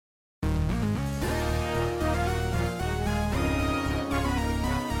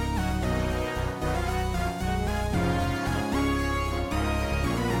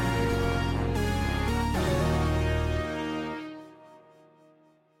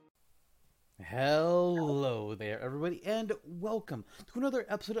Hello there, everybody, and welcome to another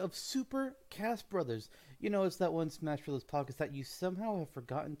episode of Super Cast Brothers. You know, it's that one Smash Bros. Podcast that you somehow have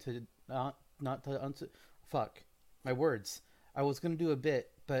forgotten to not to fuck my words. I was gonna do a bit,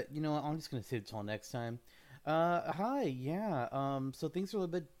 but you know what? I'm just gonna save it till next time. Hi, yeah. So things are a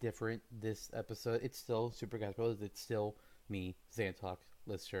little bit different this episode. It's still Super Cast Brothers. It's still me, Xantalk,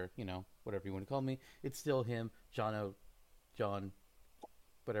 Lister. You know, whatever you want to call me. It's still him, Jono, John,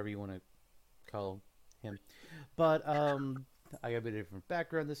 whatever you want to call him. But I got a bit of a different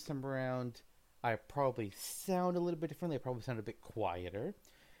background this time around. I probably sound a little bit differently. I probably sound a bit quieter,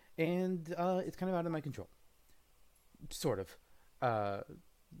 and it's kind of out of my control. Sort of. Uh,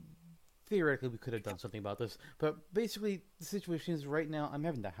 Theoretically, we could have done something about this, but basically, the situation is right now I'm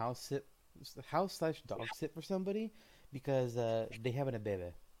having to house slash dog sit for somebody because they having a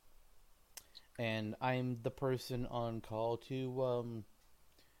baby, and I'm the person on call to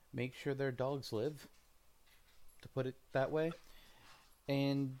make sure their dogs live, to put it that way.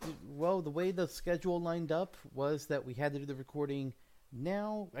 And well, the way the schedule lined up was that we had to do the recording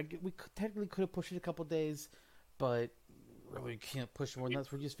now. We technically could have pushed it a couple days, but really can't push more than that.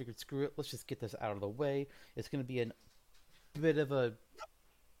 So we just figured, screw it. Let's just get this out of the way. It's going to be a bit of a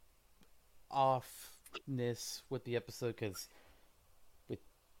offness with the episode because with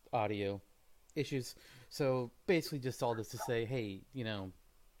audio issues. So basically, just all this to say, hey, you know,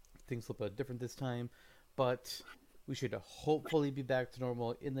 things look a bit different this time, but we should hopefully be back to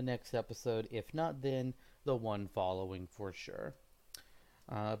normal in the next episode. If not, then the one following for sure.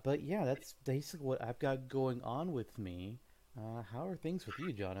 But yeah, that's basically what I've got going on with me. How are things with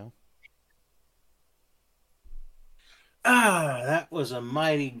you, Jono? Ah, that was a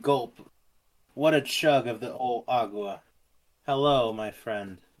mighty gulp. What a chug of the old agua. Hello, my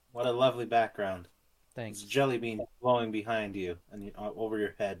friend. What a lovely background. It's Thanks. jelly bean blowing behind you and over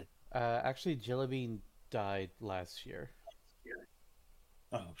your head. Actually, Jellybean died last year.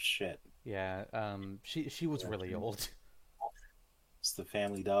 Oh shit. Yeah, she was really old. It's the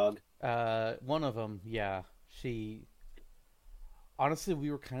family dog. One of them, yeah. She honestly,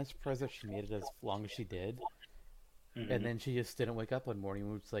 we were kind of surprised that she made it as long as she did, and Hmm. then she just didn't wake up one morning.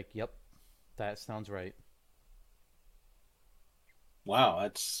 We were just like, "Yep, that sounds right." Wow,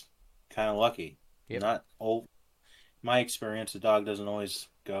 that's kind of lucky. Yep, Not old. My experience, the dog doesn't always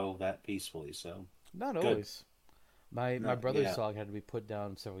go that peacefully. So not good. always. My No, brother's yeah. dog had to be put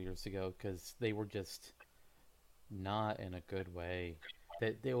down several years ago because they were just not in a good way.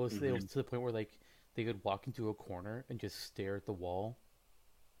 That it was Hmm. to the point where like they could walk into a corner and just stare at the wall,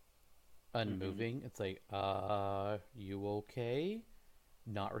 Hmm. unmoving. It's like, you okay?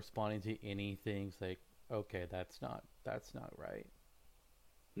 Not responding to anything. It's like, okay, that's not right.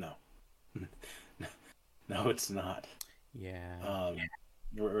 No, no, it's not. Yeah. Um,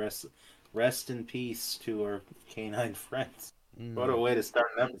 rest, rest in peace to our canine friends. What a Mm. way to start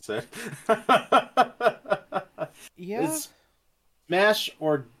an episode. Yeah. It's smash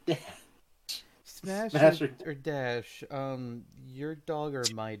or dash. Smash Smash or or dash. Your dog or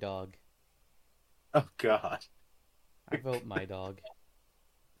my dog? oh god. I vote my dog.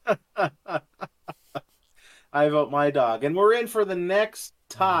 I vote my dog, and we're in for the next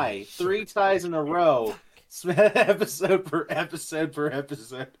tie. Three Shit. ties in a row. Fuck. Episode per episode per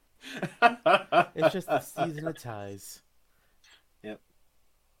episode. It's just the season of ties. Yep.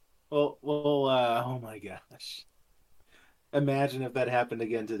 Oh my gosh. Imagine if that happened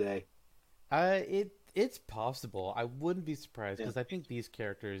again today. It's possible. I wouldn't be surprised Yeah. because I think these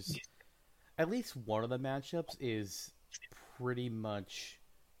characters, at least one of the matchups, is pretty much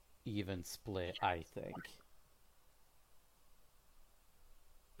even split. I think.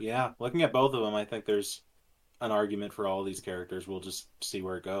 Yeah, looking at both of them, I think there's an argument for all these characters. We'll just see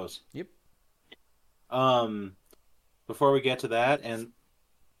where it goes. Yep. Um, Before we get to that, and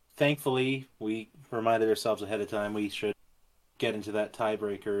thankfully we reminded ourselves ahead of time we should get into that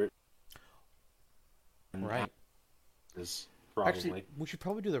tiebreaker and Right. is Actually, probably. we should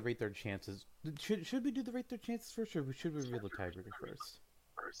probably do the rate their chances. Should we do the rate their chances first, or should we reveal the tiebreaker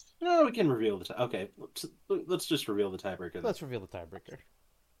first? No, we can reveal the okay. Let's just reveal the tiebreaker then. Let's reveal the tiebreaker.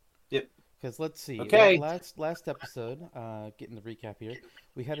 Yep. Because let's see, Okay. last episode, getting the recap here,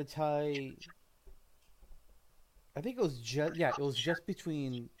 we had a tie. I think it was just it was just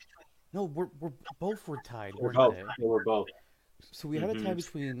between. No, we're both were tied, We're weren't both. they? Yeah, we're both. So we had a tie Hmm.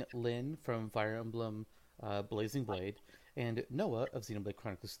 between Lynn from Fire Emblem, Blazing Blade, and Noah of Xenoblade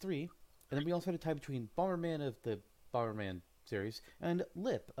Chronicles 3, and then we also had a tie between Bomberman of the Bomberman series and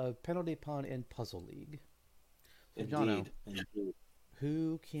Lip of Penalty Pawn and Puzzle League. So Jono, Indeed. Indeed.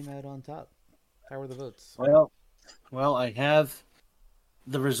 who came out on top? How were the votes? Well, I have.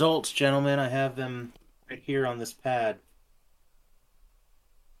 The results, gentlemen, I have them right here on this pad.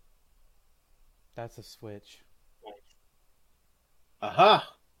 That's a switch.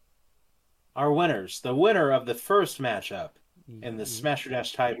 Aha! Our winners. The winner of the first matchup in the Yeah, Smasher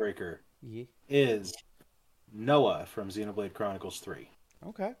Dash tiebreaker yeah. is Noah from Xenoblade Chronicles 3.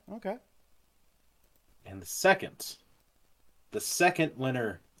 Okay, okay. And the second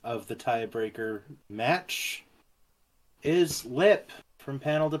winner of the tiebreaker match is Lip from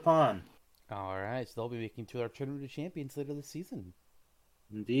Panel de Pon. All right, so they'll be making to our tournament of champions later this season.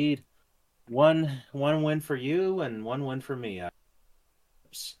 Indeed. One win for you and one win for me.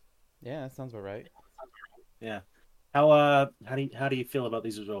 Yeah, that sounds about right. Yeah. How do you feel about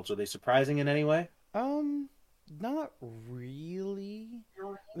these results? Are they surprising in any way? Um, not really.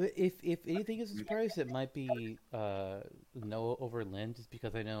 If anything is a surprise, it might be Noah over Lynn, just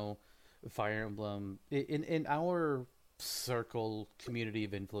because I know Fire Emblem in our circle community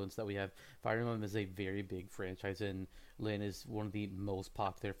of influence that we have. Fire Emblem is a very big franchise, and Lynn is one of the most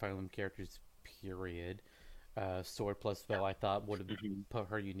popular Fire Emblem characters. Period. Sword plus spell, I thought would have Mhm. put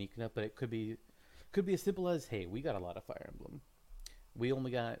her unique enough, but it could be as simple as, hey, we got a lot of Fire Emblem. We only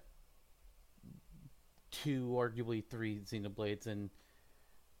got two, arguably three Xenoblades, and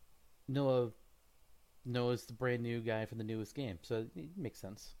Noah Noah's the brand new guy from the newest game, so it makes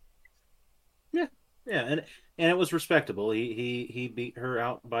sense. Yeah, yeah, and it was respectable. He beat her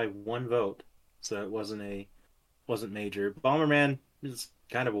out by one vote, so it wasn't major. Bomberman is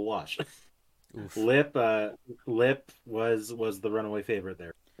kind of a wash. Oof. Lip was the runaway favorite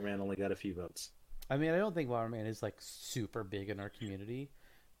there. Bomberman only got a few votes. I mean, I don't think Waterman is like super big in our community,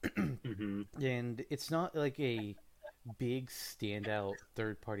 Hmm. and it's not like a big standout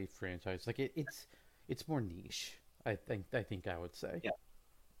third party franchise. Like it's more niche. I think I would say. Yeah,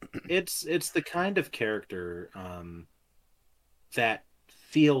 it's the kind of character that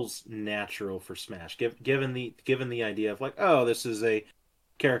feels natural for Smash. Given the idea of like, oh, this is a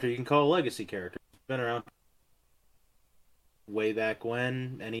character you can call a legacy character. It's been around way back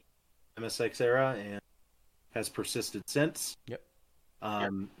when, any MSX era, and has persisted since. Yep.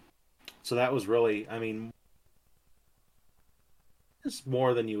 Um, so that was really, I mean, it's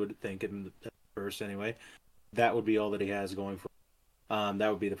more than you would think in the first anyway. That would be all that he has going for. That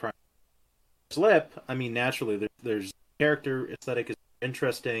would be the prime. Slip, I mean, naturally, there's character aesthetic is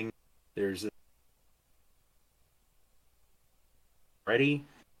interesting. There's ready,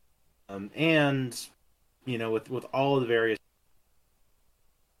 and with all of the various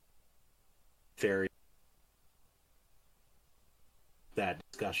very that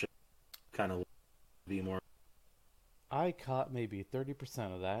discussion kind of be more. I caught maybe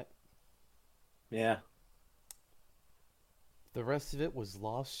 30% of that. Yeah. The rest of it was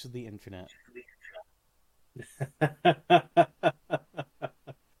lost to the internet.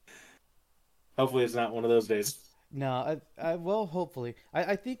 Hopefully, it's not one of those days. No, well, hopefully,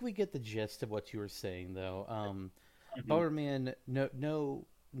 I think we get the gist of what you were saying, though. Mhm. Bowerman, nothing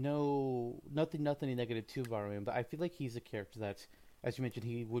negative to Bowerman, but I feel like he's a character that, as you mentioned,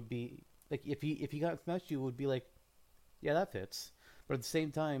 he would be like if he got smashed, you would be like, yeah, that fits. But at the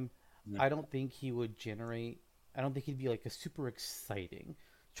same time, Yeah. I don't think he would generate. I don't think he'd be like a super exciting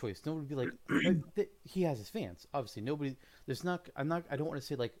choice. Nobody would be like, he has his fans. Obviously, nobody. There's not. I'm not. I don't want to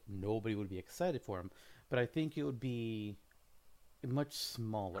say like nobody would be excited for him, but I think it would be a much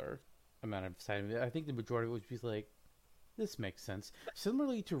smaller amount of excitement. I think the majority would be like, this makes sense.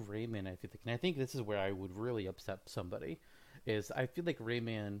 Similarly to Rayman, I feel like, and I think this is where I would really upset somebody, is I feel like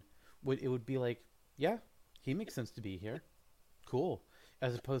Rayman would be like, yeah, he makes sense to be here, cool,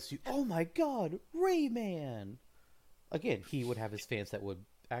 as opposed to, oh my god, Rayman. Again, he would have his fans that would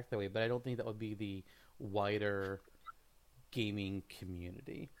act that way, but I don't think that would be the wider gaming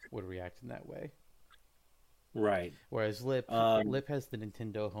community would react in that way. Right. Whereas Lip Um, Lip has the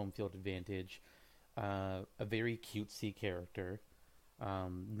Nintendo home field advantage, a very cutesy character,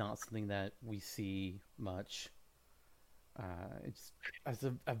 not something that we see much. It's has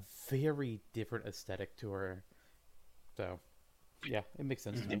a very different aesthetic to her. So yeah, it makes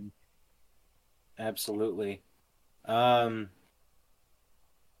sense to me. mhm. Absolutely. Um,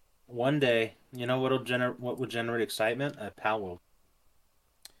 One day, what would generate excitement? A Pal World.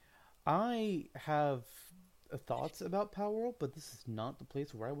 I have thoughts about Power World, but this is not the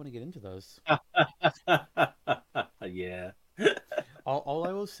place where I want to get into those. Yeah. All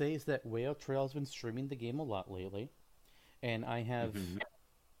I will say is that Whale Trail has been streaming the game a lot lately, and I have Hmm.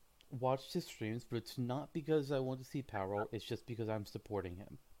 watched his streams, but it's not because I want to see Power World. It's just because I'm supporting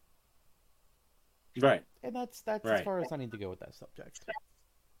him, Right. and that's as Right. far as I need to go with that subject.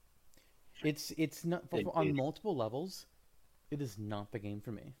 It's not on Indeed. multiple levels. It is not the game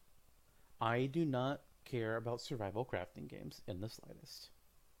for me. I do not care about survival crafting games in the slightest.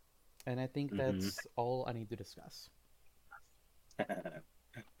 And I think Hmm. that's all I need to discuss.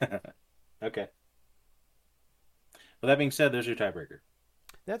 Okay. Well, that being said, there's your tiebreaker.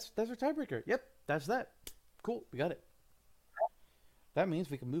 That's our tiebreaker. Yep, that's that. Cool, we got it. That means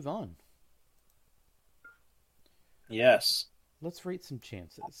we can move on. Yes. Let's rate some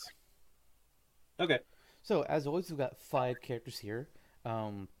chances. Okay. So, as always, we've got 5 characters here.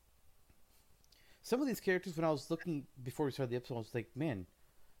 Um, some of these characters, when I was looking before we started the episode, I was like, man,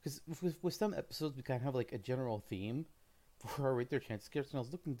 because with some episodes, we kind of have like a general theme for our rate their chances characters, and I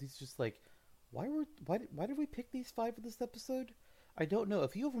was looking at these just like, why did we pick these 5 for this episode? I don't know. A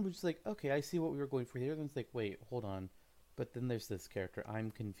few of them were just like, okay, I see what we were going for here. Then it's like, wait, hold on, but then there's this character.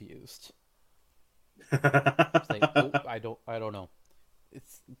 I'm confused. It's like, oh, I don't know.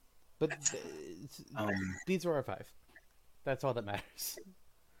 It's, but it's, um, these are our 5. That's all that matters.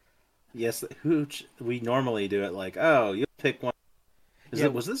 yes, who we normally do it like, oh, you'll pick one. Is Yeah,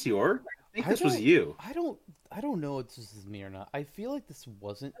 it was this your? I think I this was don't, you. I don't, I don't know if this is me or not. I feel like this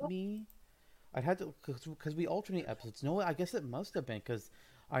wasn't me. I'd had to because we alternate episodes. No, I guess it must have been because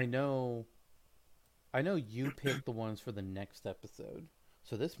I know, I know you picked the ones for the next episode.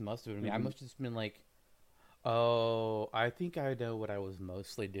 So this must have been me. I Hmm. must have just been like, oh, I think I know what I was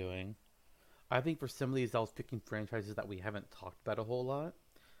mostly doing. I think for some of these, I was picking franchises that we haven't talked about a whole lot.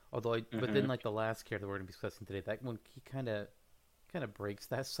 Although, but then Hmm. like the last character we're going to be discussing today, that one he kind of breaks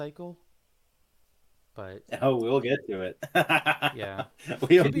that cycle. But Oh, we'll get to it. yeah,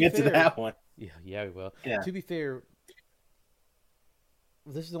 We'll to be get to fair, that one. yeah, we will. Yeah. To be fair,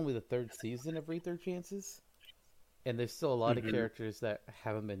 this is only the 3rd season of Rate Their Chances, and there's still a lot of Hmm. characters that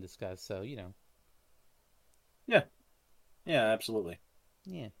haven't been discussed. So Yeah. Yeah. Absolutely.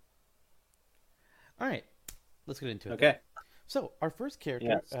 yeah. All right, let's get into it then. Okay. So our first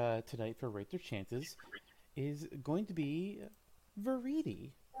character Yes. tonight for Rate Their Chances is going to be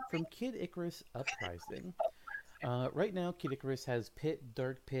Veridi from Kid Icarus Uprising. Right now, Kid Icarus has Pit,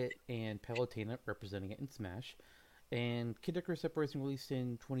 Dark Pit, and Palutena representing it in Smash. And Kid Icarus Uprising released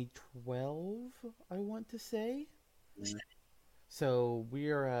in 2012, I want to say. So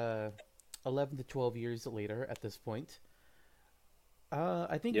we're 11 to 12 years later at this point.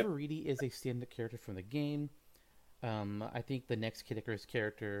 I think Yep. Veridi is a stand-up character from the game. I think the next Kid Icarus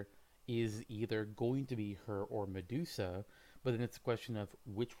character is either going to be her or Medusa, but then it's a question of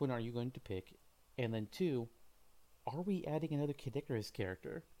which one are you going to pick, and then two, are we adding another Kid Icarus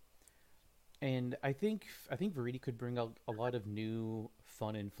character? And I think Veridi could bring out a lot of new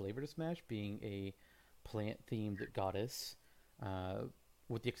fun and flavor to Smash, being a plant-themed goddess. Uh,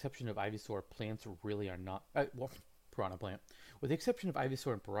 with the exception of Ivysaur, plants really are not. Well, Piranha Plant. With the exception of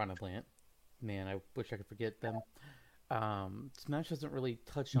Ivysaur and Piranha Plant, man, I wish I could forget them. Smash doesn't really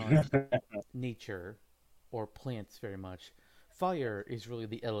touch on nature or plants very much. Fire is really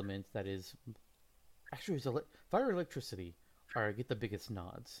the element that is actually fire and electricity are get the biggest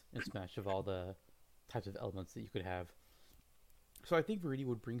nods in Smash of all the types of elements that you could have. So I think Veridi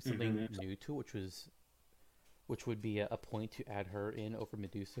would bring something Hmm. new to it, which would be a point to add her in over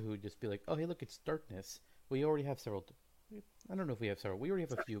Medusa, who would just be like, oh hey look, it's darkness. We already have several. I don't know if we have several. We already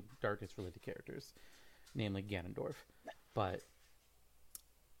have a few darkness related characters, namely Ganondorf. But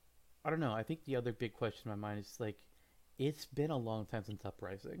I don't know. I think the other big question in my mind is like, it's been a long time since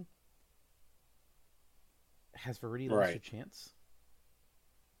Uprising. Has Veridi lost her Right. chance?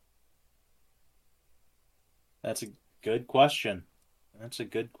 That's a good question. That's a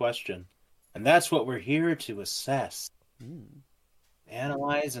good question. And that's what we're here to assess, Hmm.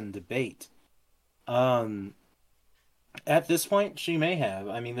 analyze, and debate. Um, at this point, she may have.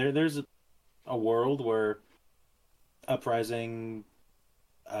 I mean, there's a world where Uprising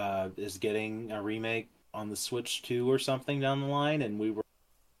is getting a remake on the Switch 2 or something down the line, and we were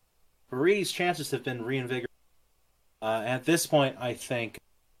Mari's chances have been reinvigorated. At this point, I think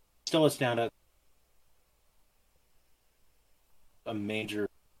still it's down to a major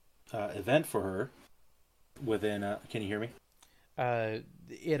event for her within. Can you hear me? Uh,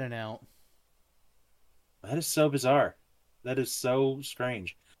 in and out. That is so bizarre. That is so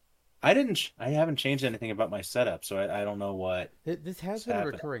strange. I haven't changed anything about my setup, so I don't know what's This has been a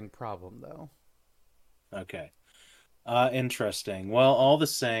happened. recurring problem, though. Okay. Interesting. Well, all the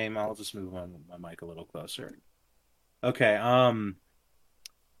same, I'll just move my mic a little closer. Okay.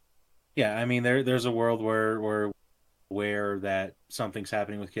 Yeah. I mean, there's a world where that something's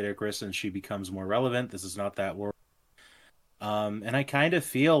happening with Kid Icarus and she becomes more relevant. This is not that world. And I kind of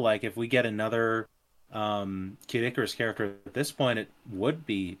feel like if we get another Kid Icarus character at this point, it would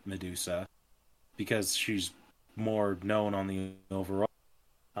be Medusa because she's more known on the overall.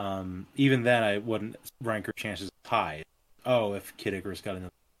 Even then, I wouldn't rank her chances high. Oh, if Kid Icarus got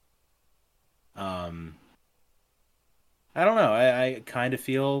another. Um, I don't know. I kind of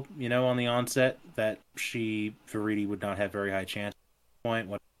feel, on the onset that Verity would not have very high chance at this point.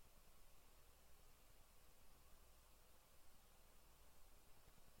 What?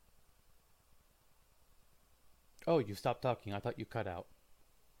 Oh, you stopped talking. I thought you cut out.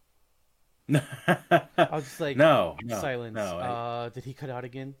 No, I was just like, no, silence. no. Did he cut out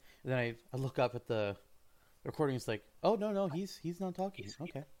again? And then I look up at the recording. It's like, oh no, he's not talking.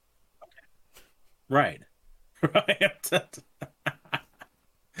 Okay. Right, right.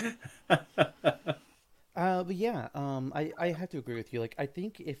 But yeah, I have to agree with you. Like, I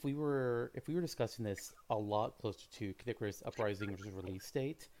think if we were discussing this a lot closer to Kid Icarus Uprising's release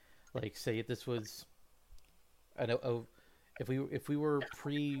date, like say if this was I know if we were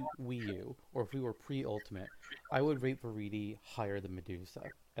pre Wii U or if we were pre Ultimate, I would rate Veridi higher than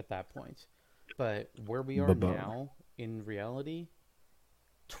Medusa at that point. But where we are Babo. now in reality,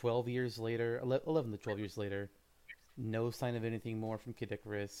 12 years later, 11 to 12 years later, no sign of anything more from Kid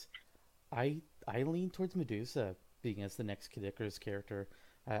Icarus. I lean towards Medusa being as the next Kid Icarus character.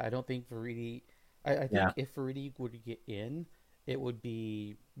 I don't think Veridi. I think Yeah, if Veridi would get in, it would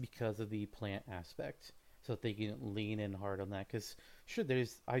be because of the plant aspect. So they can lean in hard on that. Because sure,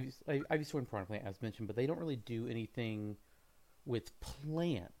 there's Ivysaur and Piranha Plant as mentioned, but they don't really do anything with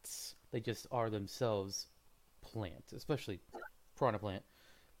plants. They just are themselves plant, especially Piranha Plant.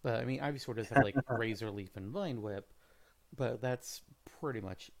 But I mean, Ivysaur does have like Razor Leaf and Vine Whip, but that's pretty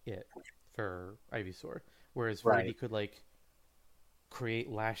much it for Ivysaur. Whereas Verity right. could like create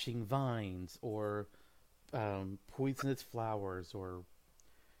lashing vines or poison its flowers or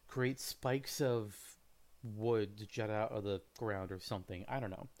create spikes of wood to jut out of the ground or something. I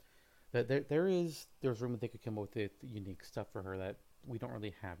don't know. That there's room that they could come up with unique stuff for her that we don't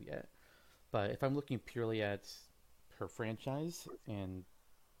really have yet. But if I'm looking purely at her franchise and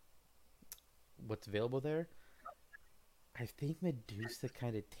what's available there, I think Medusa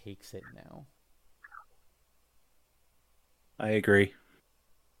kind of takes it now. I agree.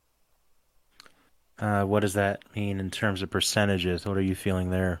 What does that mean in terms of percentages? What are you feeling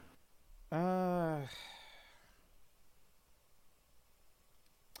there? Uh,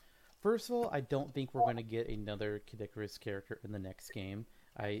 First of all, I don't think we're going to get another Kid Icarus character in the next game.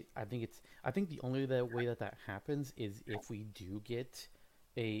 I think the only way that that happens is if we do get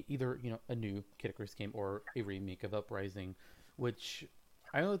either a new Kid Icarus game or a remake of Uprising, which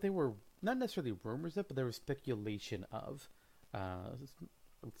I know that they were not necessarily rumors of, but there was speculation of uh,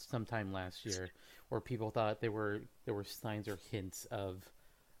 sometime last year, where people thought there were signs or hints of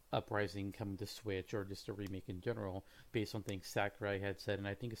Uprising coming to Switch or just a remake in general based on things Sakurai had said, and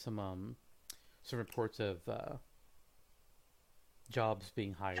I think some reports of jobs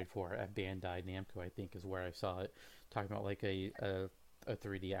being hired for at Bandai Namco. I think is where I saw it talking about like a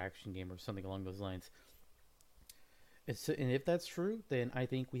 3D action game or something along those lines. And if that's true, then I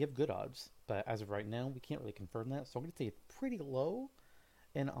think we have good odds. But as of right now, we can't really confirm that. So I'm going to say it's pretty low,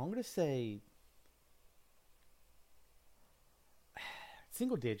 and I'm going to say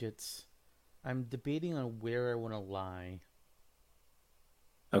single digits. I'm debating on where I want to lie.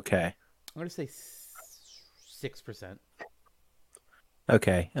 Okay. I'm going to say 6%.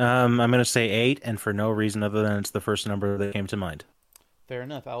 Okay. I'm gonna say 8, and for no reason other than it's the first number that came to mind. Fair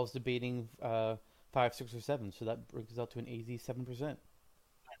enough. I was debating 5, 6, or 7, so that brings us out to an easy 7%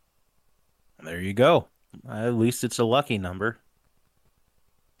 There you go. At least it's a lucky number.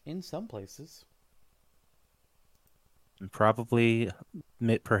 in some places. And probably,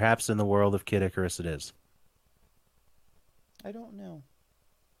 perhaps in the world of Kid Icarus, it is. I don't know.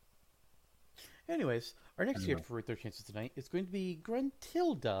 Anyways, our I next don't character know. for Third Chances tonight is going to be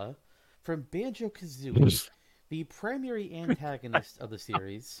Gruntilda from Banjo Kazooie, the primary antagonist of the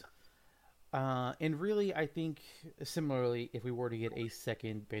series. And really, I think similarly, if we were to get a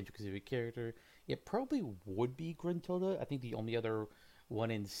second Banjo Kazooie character, it probably would be Gruntilda. I think the only other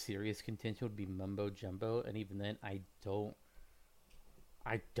one in serious contention would be Mumbo Jumbo, and even then, I don't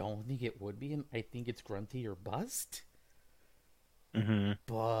think it would be him. I think it's Grunty or Bust. hmm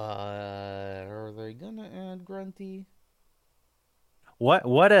But are they gonna add Grunty?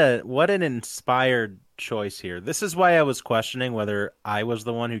 What an inspired choice here. This is why I was questioning whether I was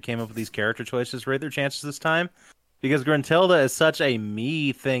the one who came up with these character choices. Rate their chances this time, because Gruntilda is such a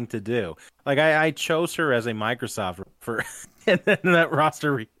me thing to do. Like I chose her as a Microsoft for in that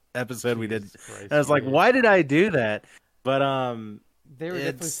episode we did. Jesus And I Christ, was you like, did. why did I do that? But There were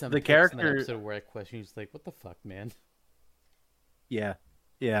definitely it's some the picks in that character. episode where I questioned, just like, what the fuck, man? Yeah,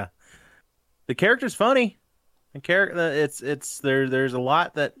 yeah. The character's funny. And character, it's there. There's a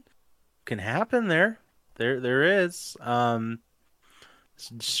lot that can happen there. There is.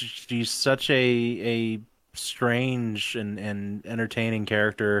 She's such a strange and entertaining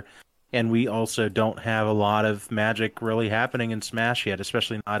character, and we also don't have a lot of magic really happening in Smash yet,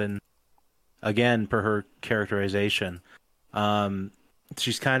 especially not in, again, per her characterization. Um,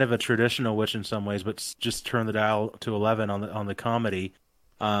 she's kind of a traditional witch in some ways, but just turn the dial to 11 on the comedy,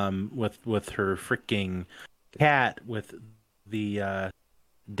 with her freaking cat with the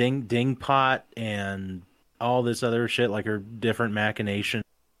ding pot and all this other shit, like her different machinations.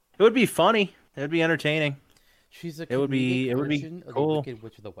 It would be funny. It would be entertaining. She's a It comedic would be version of the cool. Wicked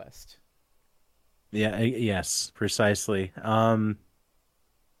Witch of the West. Yeah, yes, precisely.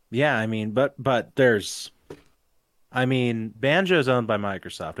 Yeah, I mean, but there's, I mean, Banjo's owned by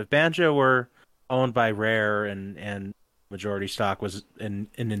Microsoft. If Banjo were owned by Rare and majority stock was in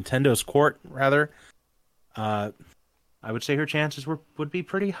Nintendo's court, rather, uh, I would say her chances would be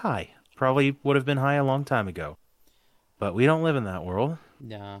pretty high. Probably would have been high a long time ago. But we don't live in that world.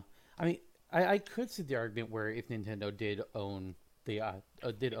 Nah, I mean, I could see the argument where if Nintendo did own the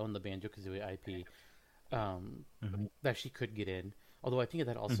Banjo Kazooie IP, um, Hmm. that she could get in. Although I think if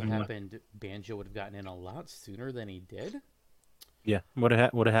that also Hmm. happened, Banjo would have gotten in a lot sooner than he did. Yeah, would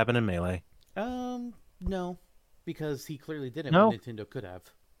have happened in Melee. No, because he clearly didn't when No, Nintendo could have.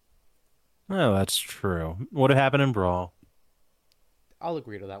 no, that's true. Would have happened in Brawl. I'll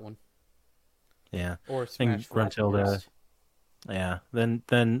agree to that one. Yeah, Or and Smash for at Gruntilda. worst. Yeah, then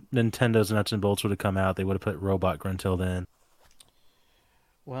Nintendo's nuts and bolts would have come out. They would have put Robot Gruntilda in.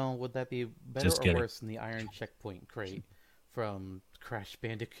 Well, would that be better Just or kidding. worse than the Iron Checkpoint crate from Crash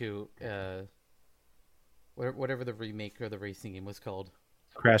Bandicoot? Whatever the remake of the racing game was called.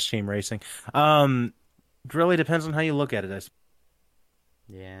 Crash Team Racing. Um, it really depends on how you look at it.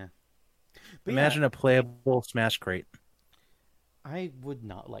 Yeah, but yeah, Imagine a playable Smash crate. I would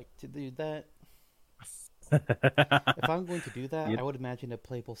not like to do that. If I'm going to do that, I Yep. would imagine a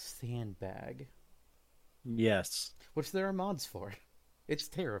playable sandbag, Yes, which there are mods for. It's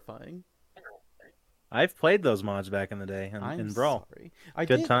terrifying. I've played those mods back in the day I'm in Brawl. sorry. I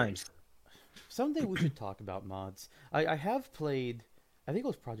Good did. times. Someday we should talk about mods. I have played. I think it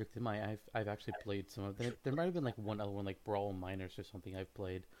was Project M. I've actually played some of them. There might have been like one other one, like Brawl Miners or something. I've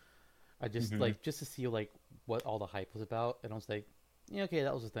played. I just Hmm. like just to see like what all the hype was about, and I was like, yeah, okay,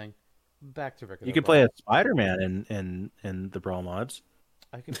 that was a thing. Back to You regular could play Brawl. as Spider-Man in the Brawl mods.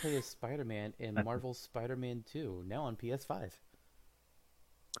 I can play as Spider-Man in Marvel's Spider-Man 2 now on PS5.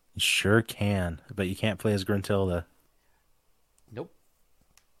 Sure can, but you can't play as Gruntilda. Nope,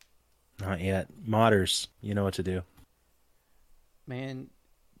 Not yet. Modders, you know what to do. man.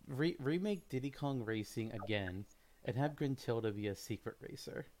 Remake Diddy Kong Racing again, and have Gruntilda be a secret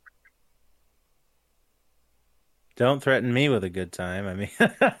racer. Don't threaten me with a good time. I mean,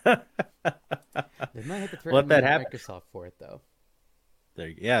 They might have to threaten let me that with happen. Microsoft for it though.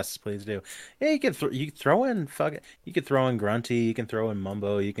 Yes, please do. Yeah, you could throw in you could throw in Grunty, you can throw in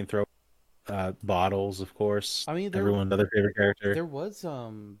Mumbo, you can throw Bottles, of course. I mean, Everyone's other favorite character. there was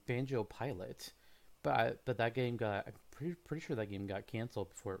Banjo Pilot, but that game got. I'm pretty sure that game got canceled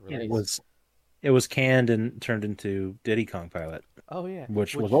before it Yeah, released. it was canned and turned into Diddy Kong Pilot, Oh yeah,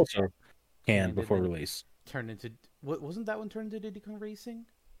 which was which also canned canned and before then release. turned into what wasn't that one turned into Diddy Kong Racing?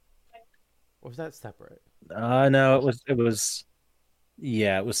 Or was that separate? No, it was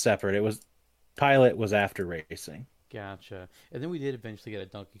yeah, it was separate. It was Pilot was after racing. Gotcha. And then we did eventually get a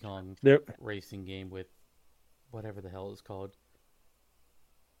Donkey Kong There, racing game with whatever the hell it's called.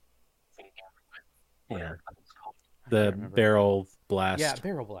 yeah, I the can't remember. Barrel Yeah, Blast,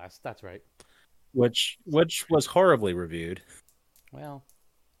 Barrel Blast. That's right. which was horribly reviewed. Well,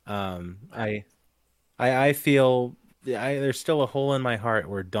 Um, I I feel there's still a hole in my heart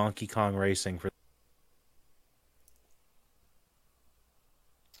where Donkey Kong Racing for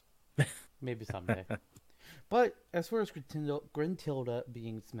maybe someday. But as far as Grintilda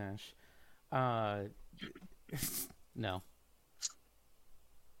being Smash, uh, no,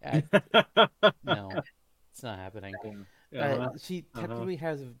 I, no, it's not happening. She uh-huh. technically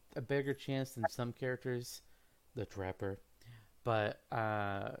has a bigger chance than some characters, the Trapper, but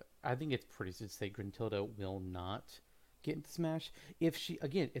I think it's pretty safe to say Grintilda will not get into Smash. If she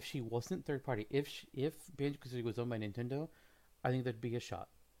wasn't third party, if Banjo Kazooie was owned by Nintendo, I think there'd be a shot.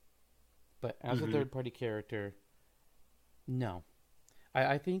 But as a Hmm. third party character, no.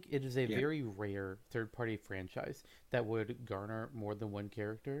 I think it is a Yeah. very rare third party franchise that would garner more than one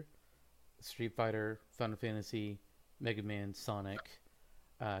character. Street Fighter, Final Fantasy, Mega Man, Sonic,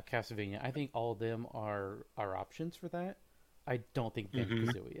 Castlevania. I think all of them are options for that. I don't think Banjo Hmm.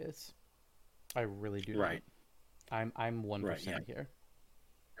 Kazooie is. I really do Right. not. I'm Right. Yeah. 1% here.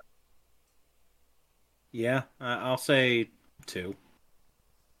 Yeah. I'll say 2.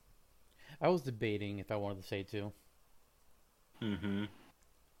 I was debating if I wanted to say 2. Mm-hmm.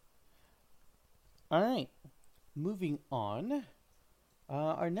 All right, moving on.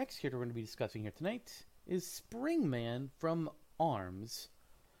 Our next character we're going to be discussing here tonight is Springman from Arms.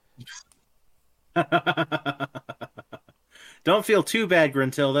 Don't feel too bad,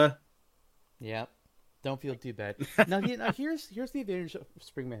 Grintilda. Yeah, don't feel too bad. Now here's the advantage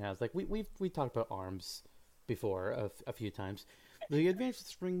Springman has. Like we talked about Arms before a few times. The advantage of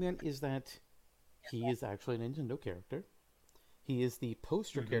Springman is that he is actually a Nintendo character. He is the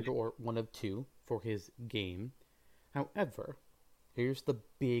poster Mm-hmm. character, or one of two, for his game. However, here's the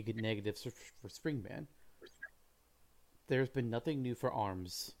big negative for Springman. There's been nothing new for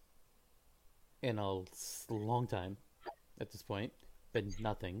Arms in a long time at this point. Been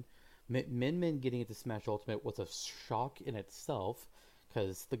nothing. Min Min getting into Smash Ultimate was a shock in itself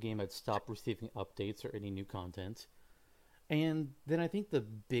because the game had stopped receiving updates or any new content. And then I think the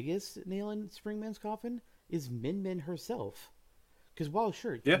biggest nail in Springman's coffin is Min Min herself. Because while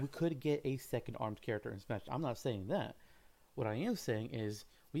sure, Yeah. we could get a second armed character in Smash, I'm not saying that. What I am saying is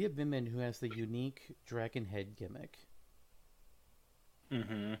we have Min Min who has the unique dragon head gimmick.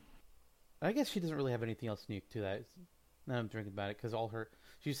 Mm-hmm. I guess she doesn't really have anything else unique to that. Now I'm thinking about it because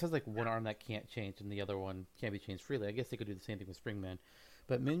she just has like one arm that can't change and the other one can't be changed freely. I guess they could do the same thing with Springman,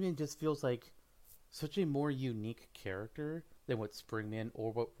 but Min Min just feels like such a more unique character than what Springman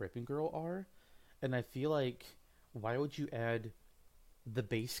or what Ripping Girl are, and I feel like why would you add the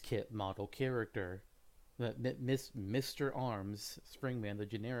base kit model character, Mr. Arms Springman, the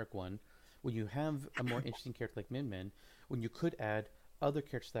generic one, when you have a more interesting character like Min Min, when you could add other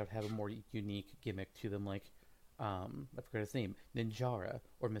characters that would have a more unique gimmick to them, like I forgot his name, Ninjara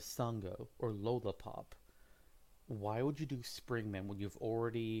or Misango or Lola Pop. Why would you do Springman when you've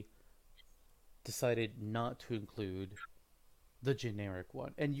already decided not to include the generic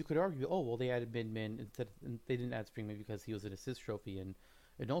one? And you could argue, oh well, they added Min Min instead. And they didn't add Springman because he was an assist trophy in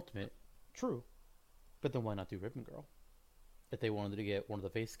Ultimate. True, but then why not do Ribbon Girl if they wanted to get one of the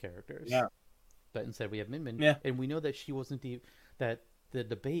face characters? Yeah. But instead we have Min Min, Yeah. and we know that she wasn't that the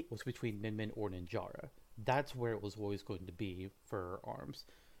debate was between Min Min or Ninjara. That's where it was always going to be for Arms.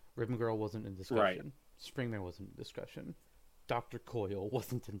 Ribbon Girl wasn't in Right. discussion. Springman wasn't in discussion. Dr. Coyle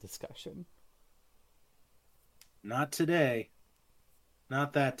wasn't in discussion. Not today.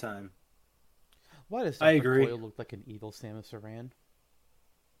 Not that time. Why does I Dr. agree. Coyle look like an evil Samus Aran?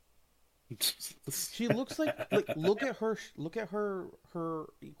 She looks like look at her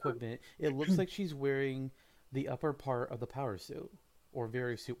equipment. It looks like she's wearing the upper part of the power suit or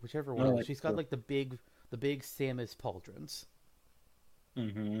very suit, whichever one it is. She's got like the big Samus pauldrons.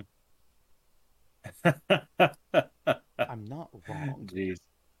 Mm-hmm. I'm not wrong. Jeez.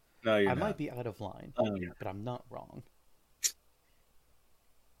 No, you're I not. might be out of line, Oh, yeah. but I'm not wrong.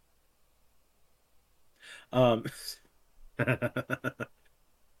 Um.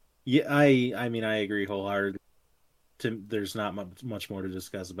 Yeah, I mean, I agree wholeheartedly. There's not much more to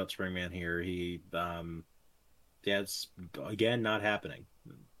discuss about Springman here. Yeah, it's again not happening.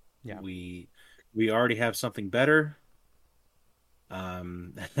 Yeah. We already have something better.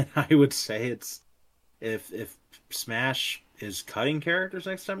 I would say it's if Smash is cutting characters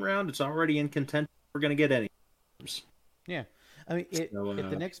next time around, it's already in contention. We're gonna get any. Yeah. I mean, So, if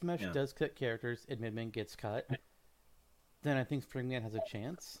the next Smash yeah. does cut characters and Min Min gets cut, then I think Springman has a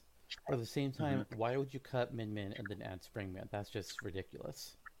chance. But at the same time, why would you cut Min Min and then add Springman? That's just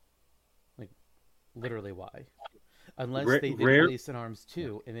ridiculous. Like, literally, why? Unless they did Rare. release an Arms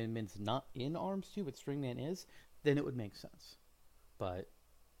 2 and Min Min's not in Arms 2, but Springman is, then it would make sense. But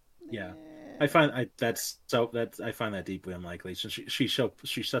Yeah, I find I find that deeply unlikely. So she's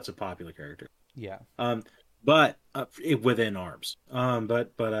such a popular character. yeah, But within Arms.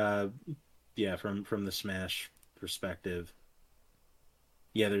 Yeah, from the Smash perspective,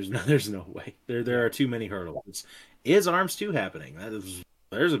 yeah, there's no way. There are too many hurdles. Is Arms 2 happening?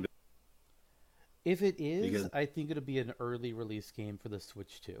 There's a bit if it is, because I think it'll be an early release game for the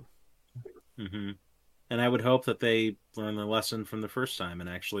Switch 2. hmm and I would hope that they learn the lesson from the first time and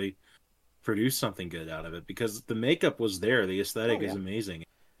actually produce something good out of it because the makeup was there, the aesthetic is amazing.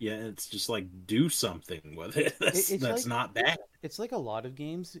 Yeah, it's just like do something with it. That's Like not bad. it's like a lot of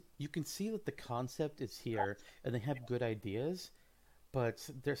games. You can see that the concept is here and they have good ideas, but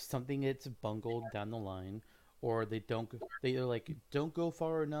there's something that's bungled down the line, or they either like don't go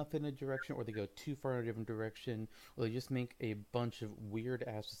far enough in a direction, or they go too far in a different direction, or they just make a bunch of weird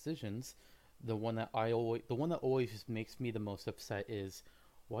ass decisions. The one that always just makes me the most upset is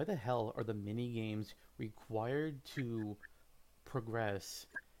why the hell are the mini games required to progress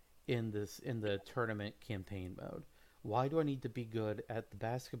in the tournament campaign mode? Why do I need to be good at the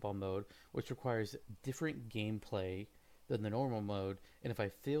basketball mode, which requires different gameplay than the normal mode? And if I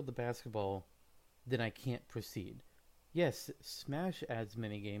fail the basketball, then I can't proceed. Yes, Smash adds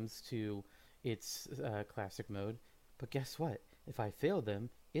mini games to its classic mode, but guess what? If I fail them,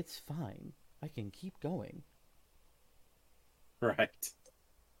 it's fine. I can keep going. Right.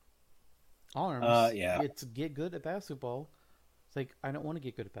 Arms, Yeah. it's get good at basketball. It's like I don't want to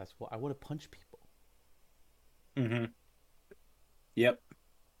get good at basketball. I want to punch people. Mm-hmm. Yep.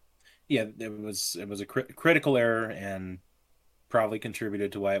 Yeah, it was a critical error and probably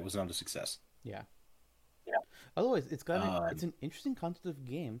contributed to why it was not a success. Yeah. Yeah. Otherwise, it's Um, an interesting concept of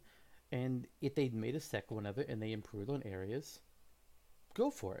game, and if they'd made a second one of it and they improved on areas, go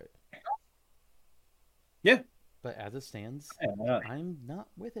for it. yeah. But as it stands, Yeah, I'm not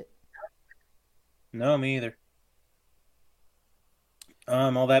with it. no, me either.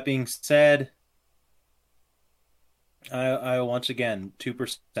 All that being said, I once again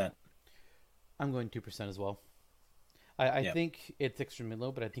 2%. I'm going 2% as well. I Yeah. think it's extremely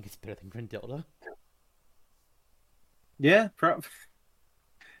low, but I think it's better than Grindilda. Yeah,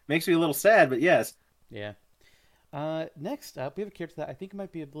 makes me a little sad, but yes. Yeah. Next up, we have a character that I think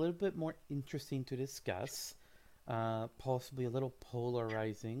might be a little bit more interesting to discuss. Possibly a little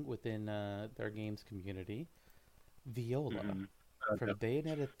polarizing within their games community. Viola Mm-hmm. from Okay.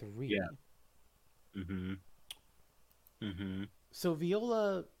 Bayonetta 3. Yeah. Mm-hmm. Mm-hmm. So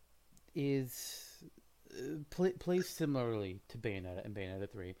Viola is plays similarly to Bayonetta and Bayonetta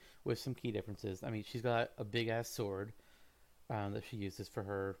 3 with some key differences. I mean, she's got a big ass sword that she uses for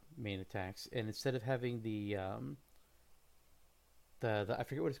her main attacks, and instead of having the I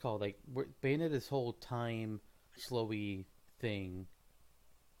forget what it's called, like Bayonetta's whole time slowy thing.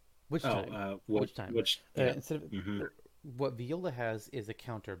 Which Oh, time? which Which time? which yeah. Instead of Mm-hmm. what Viola has is a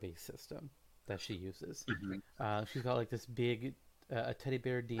counter based system that she uses. Mm-hmm. She's got like this big a teddy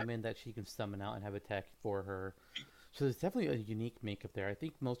bear demon that she can summon out and have attack for her. So there's definitely a unique makeup there. I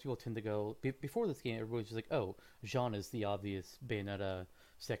think most people tend to go before this game. Everybody's just like, "Oh, Jean is the obvious Bayonetta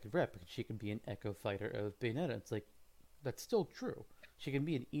second rep because she can be an Echo fighter of Bayonetta." It's like that's still true. She can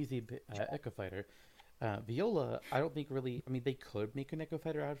be an easy Echo fighter. Viola, I don't think really. I mean, they could make an Echo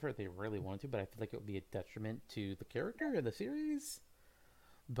fighter out of her if they really wanted to, but I feel like it would be a detriment to the character and the series.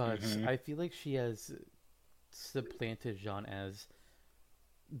 But Mm-hmm. I feel like she has supplanted Jean as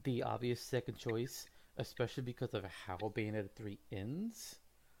the obvious second choice, especially because of how Bayonetta 3 ends.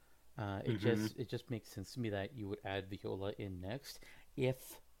 Mm-hmm. It just makes sense to me that you would add Viola in next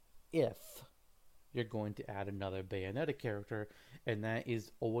if you're going to add another Bayonetta character, and that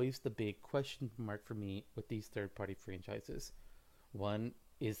is always the big question mark for me with these third party franchises. One,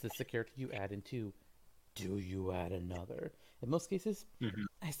 is this the character you add, and two, do you add another? In most cases, Mm-hmm.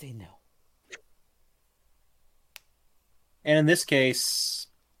 I say no. And in this case,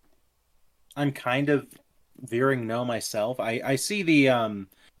 I'm kind of veering no myself. I see the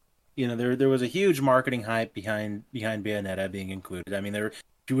there was a huge marketing hype behind Bayonetta being included. I mean,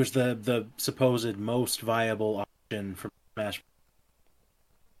 she was the supposed most viable option for Smash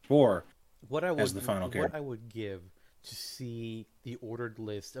 4 as the final What character. I would give to see the ordered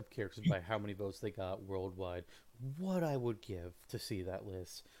list of characters by how many votes they got worldwide. What I would give to see that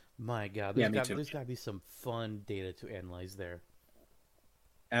list. My God, Yeah, me too. there's got to be some fun data to analyze there.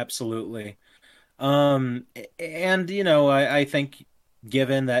 Absolutely. And I think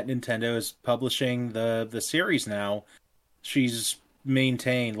given that Nintendo is publishing the series now, she's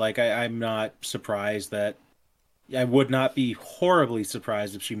maintained. Like I'm not surprised that I would not be horribly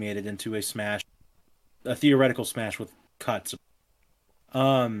surprised if she made it into a theoretical Smash with cuts.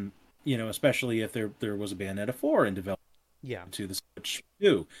 Um, especially if there was a Bayonetta 4 in development Yeah, to the Switch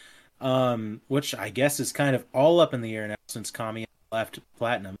too. Which I guess is kind of all up in the air now since Kami left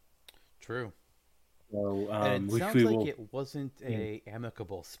Platinum. true. So And it we sounds like will. it wasn't Yeah. a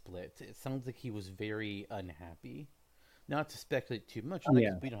amicable split. It sounds like he was very unhappy. Not to speculate too much on that Yeah.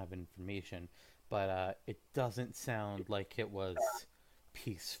 because we don't have information, but it doesn't sound like it was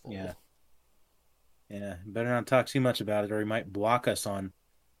peaceful. Yeah. Yeah. Better not talk too much about it, or he might block us on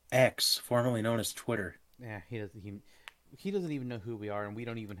X, formerly known as Twitter. Yeah, he doesn't even know who we are, and we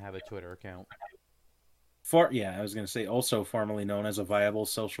don't even have a Twitter account. I was going to say also formerly known as a viable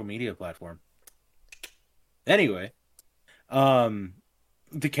social media platform. Anyway, um,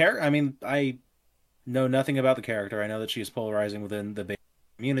 the character. I mean, I know nothing about the character. I know that she is polarizing within the Bayonetta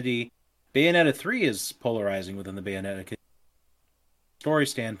community. Bayonetta 3 is polarizing within the Bayonetta story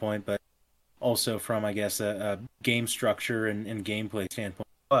standpoint, but also from, I guess, a game structure and gameplay standpoint.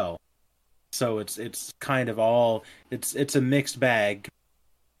 So it's kind of all it's a mixed bag,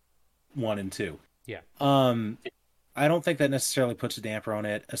 1 and 2. Yeah. I don't think that necessarily puts a damper on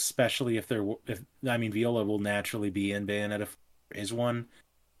it, especially if I mean Viola will naturally be in Bayonetta if there is one.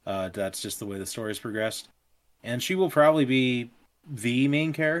 That's just the way the story's progressed, and she will probably be the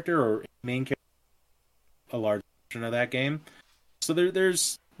main character or main character a large portion of that game. So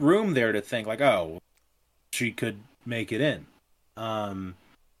there's room there to think like, oh, she could make it in. Um,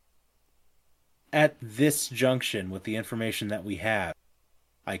 at this junction, with the information that we have,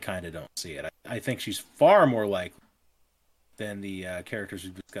 I kind of don't see it. I think she's far more likely than the characters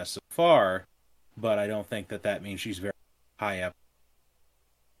we've discussed so far, but I don't think that means she's very high up.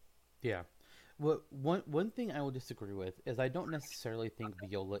 Yeah. Well, one thing I will disagree with is I don't necessarily think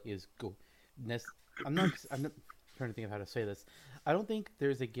Viola is go. I'm not trying to think of how to say this. I don't think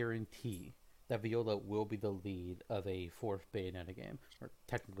there's a guarantee that Viola will be the lead of a fourth Bayonetta game, or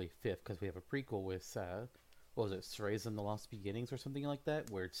technically fifth, because we have a prequel with what was it, Cereza and the Lost Beginnings or something like that,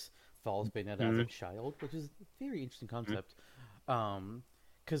 where it's follows Bayonetta as a child, which is a very interesting concept.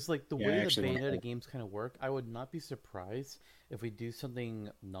 Because like the Yeah, way I that actually want Bayonetta to. games kind of work, I would not be surprised if we do something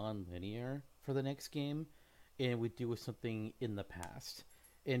non-linear for the next game, and we do with something in the past.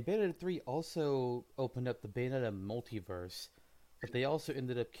 And Bayonetta 3 also opened up the Bayonetta multiverse, but they also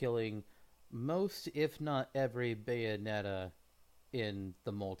ended up killing most, if not every, Bayonetta in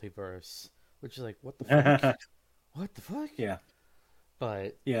the multiverse, which is like, what the fuck? What the fuck? Yeah,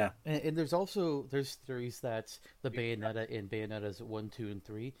 But yeah, and there's theories that the Bayonetta in Bayonettas 1, 2, and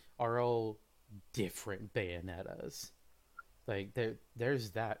 3 are all different Bayonettas. Like there's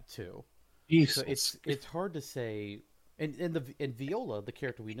that too. So Jesus. it's hard to say. And Viola, the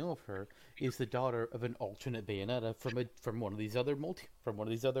character we know of her, is the daughter of an alternate Bayonetta from one of these other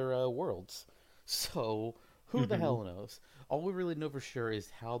worlds. So who the Hmm. hell knows? All we really know for sure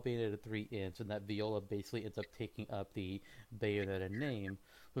is how Bayonetta 3 ends, and that Viola basically ends up taking up the Bayonetta name.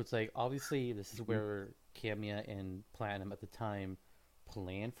 So it's like obviously this is where Camia and Platinum at the time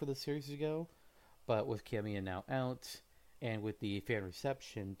planned for the series to go, but with Camia now out, and with the fan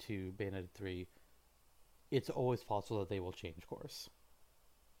reception to Bayonetta 3, it's always possible that they will change course.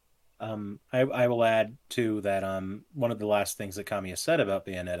 I will add too that one of the last things that Kamiya said about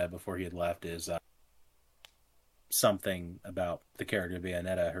Bayonetta before he had left is something about the character of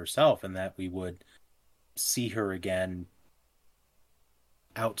Bayonetta herself, and that we would see her again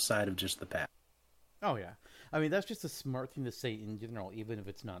outside of just the past. Oh yeah, I mean that's just a smart thing to say in general, even if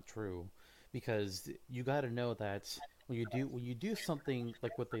it's not true, because you got to know that when you do something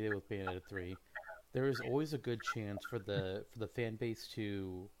like what they did with Bayonetta 3, there is always a good chance for the fan base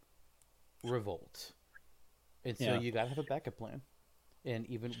to revolt, and so Yeah. you got to have a backup plan. And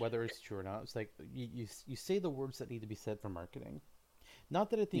even whether it's true or not, it's like you say the words that need to be said for marketing. Not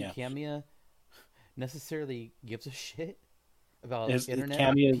that I think Yeah. Camia necessarily gives a shit about His internet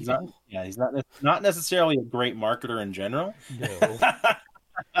cameo is not. people. Yeah, he's not necessarily a great marketer in general. No.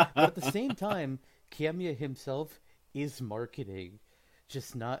 But at the same time, Camia himself is marketing,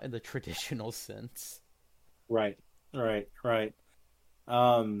 just not in the traditional sense. Right. Right. Right.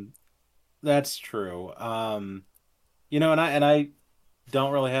 Um, that's true. And I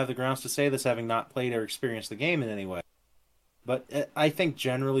don't really have the grounds to say this, having not played or experienced the game in any way. But I think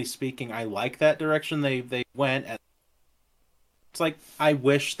generally speaking, I like that direction they went. It's like I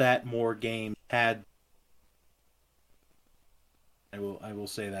wish that more games had. I will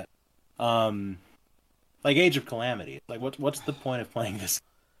say that. Um, like Age of Calamity. Like what's the point of playing this?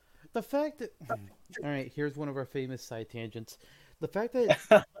 The fact that, all right, here's one of our famous side tangents. The fact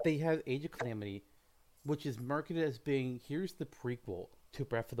that they have Age of Calamity, which is marketed as being here's the prequel to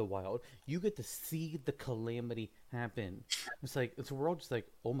Breath of the Wild. You get to see the calamity happen. It's like so we're all just like,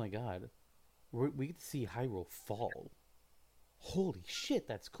 oh my god, we get to see Hyrule fall. Holy shit,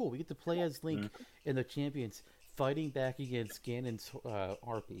 that's cool. We get to play as Link and the champions fighting back against Ganon's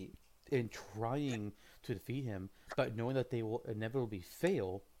Harpy and trying to defeat him, but knowing that they will inevitably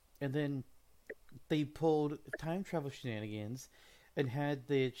fail. And then they pulled time travel shenanigans and had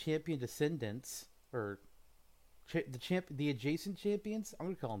the champion descendants or the adjacent champions. I'm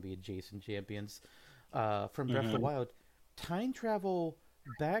gonna call them the adjacent champions from Breath of the Hmm. Wild. Time travel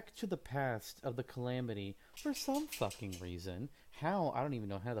back to the past of the calamity for some fucking reason. How I don't even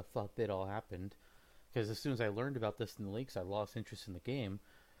know how the fuck that all happened. Because as soon as I learned about this in the leaks, I lost interest in the game.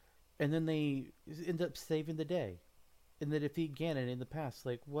 And then they end up saving the day, and they defeat Ganon in the past.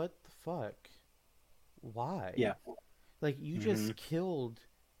 Like what the fuck? Why? Yeah. Like you Hmm. just killed.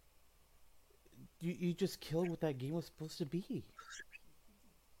 You just killed what that game was supposed to be.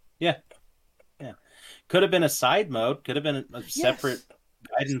 Yeah. Yeah. Could have been a side mode. Could have been a separate Yes.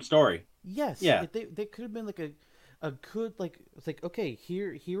 guidance story. Yes, Yeah. they could have been like a good like it's like okay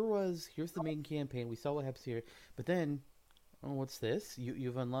here's the main campaign. We saw what happens here, but then oh what's this?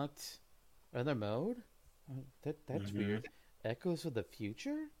 You've unlocked another mode. That's Hmm. weird. Echoes of the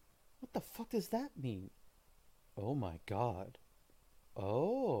future. What the fuck does that mean? Oh my god.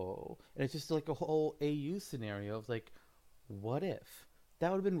 Oh, and it's just like a whole AU scenario of like, what if? That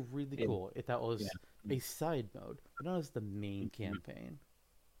would have been really Yeah. cool if that Yeah. was a side mode, but not as the main Mhm. campaign.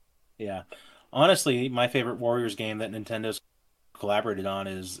 Yeah. Honestly, my favorite Warriors game that Nintendo's collaborated on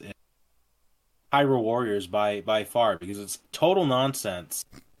is Hyrule Warriors by far because it's total nonsense,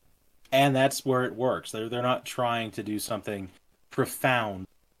 and that's where it works. They're not trying to do something profound.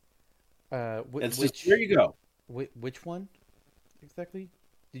 It's just there Which you go. which one exactly?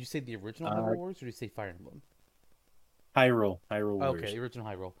 Did you say the original Uh, Hyrule Wars, or did you say Fire Emblem? Hyrule Okay, Warriors. the original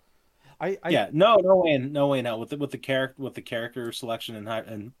Hyrule. I Yeah, no way, no. With the character selection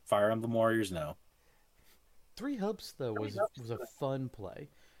in Fire Emblem Warriors, no. Three Hubs though was a fun play.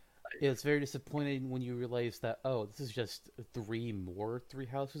 It's very disappointing when you realize that oh, this is just three more Three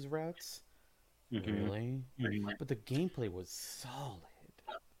Houses routes. Hmm. Really? Hmm. But the gameplay was solid.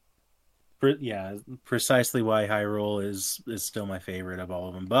 Yeah, precisely why Hyrule is still my favorite of all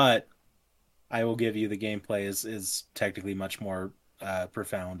of them. But I will give you the gameplay is technically much more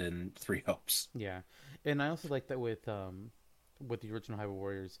profound in Three Hopes. Yeah, and I also like that with the original Hyrule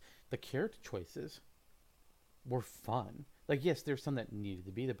Warriors, the character choices were fun. Like yes, there's some that needed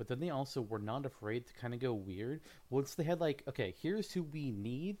to be there, but then they also were not afraid to kind of go weird. Once they had like, okay, here's who we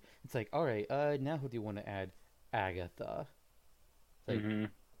need. It's like, all right, now who do you want to add? Agatha. Like Hmm.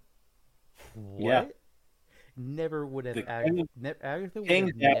 Yeah, what? Never would have the King, Agatha would King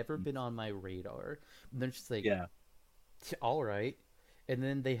have Death. never been on my radar. And they're just like, Yeah. all right. And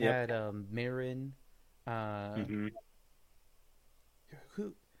then they Yep. had Marin, uh, Hmm.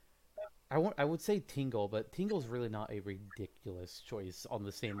 who I would say Tingle, but Tingle's really not a ridiculous choice on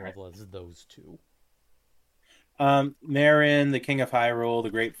the same level as those two. Marin, the King of Hyrule, the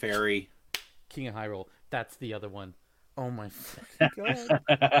Great Fairy. King of Hyrule, that's the other one. Oh my fucking god!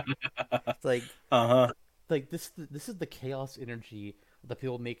 It's Uh-huh. like this is the chaos energy the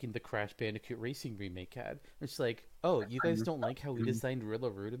people making the Crash Bandicoot Racing remake had. It's like, oh, you guys don't like how we designed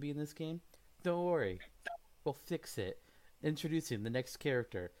Rillaru to be in this game? Don't worry, we'll fix it. Introducing the next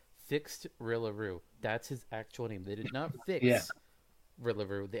character, fixed Rillaru. That's his actual name. They did not Yeah. fix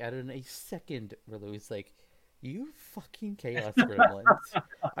Rillaru. They added in a second Rillaru. It's like, you fucking chaos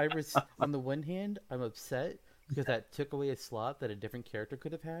gremlins. On the one hand, I'm upset because that took away a slot that a different character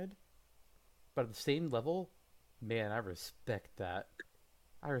could have had. But at the same level, man, I respect that.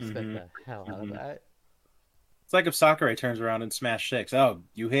 I respect Hmm. the hell out of Hmm. that. It's like if Sakurai turns around and Smash 6. Oh,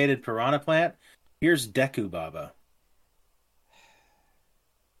 you hated Piranha Plant? Here's Deku Baba.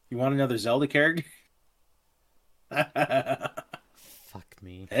 You want another Zelda character? Fuck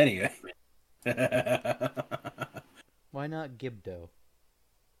me. Anyway. Why not Gibdo?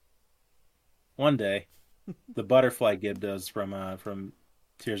 One day, the butterfly Gib does from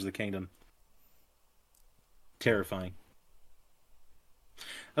Tears of the Kingdom. Terrifying.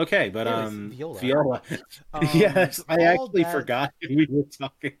 Okay, but Anyways, Viola. Viola. Yes, I All actually that, forgot we were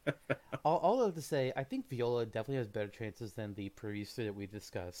talking. all of to say, I think Viola definitely has better chances than the previous two that we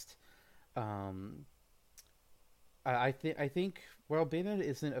discussed. Um, I think well, Bayonetta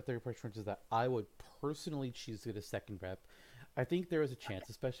isn't a third party franchise that I would personally choose to get a second rep. I think there is a chance,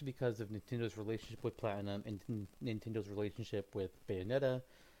 especially because of Nintendo's relationship with Platinum and Nintendo's relationship with Bayonetta.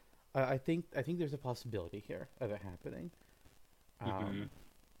 I think there's a possibility here of it happening. Hmm. Um,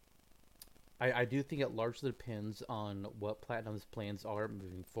 I do think it largely depends on what Platinum's plans are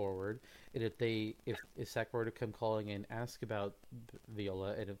moving forward, and if Sakurai were to come calling and ask about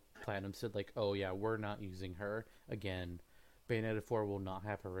Viola, and if Platinum said like, oh yeah, we're not using her again, Bayonetta 4 will not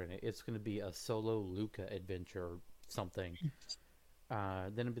have her in it. It's going to be a solo Luca adventure or something.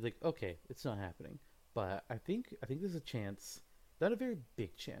 Then it'd be like, okay, it's not happening. But I think there's a chance, not a very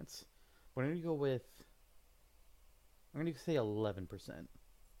big chance. But I'm going to say 11%.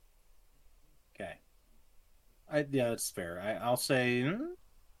 Okay. Yeah, that's fair. I'll say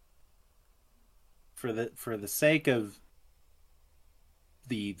for the sake of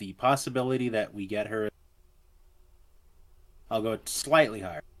the possibility that we get her, I'll go slightly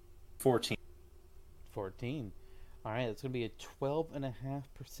higher. 14. 14. All right, that's going to be a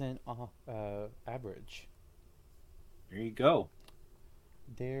 12.5% off average. There you go.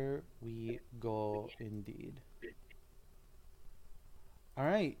 There we go, indeed. All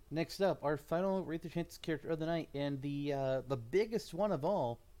right, next up, our final Rate the Chances character of the night, and the biggest one of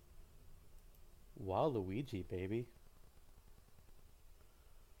all, Waluigi, baby.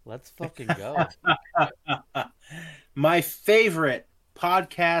 Let's fucking go. My favorite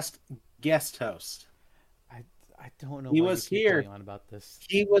podcast guest host. I I don't know He why you was keep going here. on about this.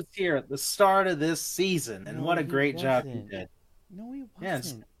 He was here at the start of this season, and No, what a he great job he wasn't. did. No, he Yes,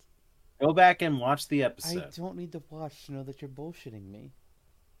 wasn't. go back and watch the I episode. don't need to watch to know that you're bullshitting me.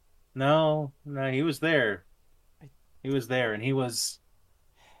 No, he was there. I He was there, and he was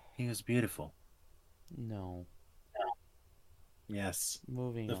beautiful. no. Yes.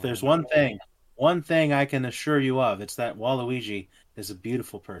 Moving If there's on. one thing I can assure you of, it's that Waluigi is a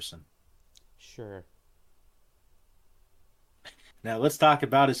beautiful person. Sure. Now let's talk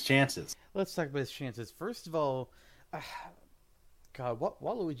about his chances. Let's talk about his chances. First of all, God,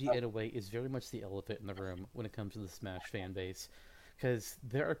 Waluigi in a way is very much the elephant in the room when it comes to the Smash fan base, because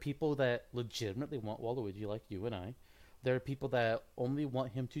there are people that legitimately want Waluigi, like you and I. There are people that only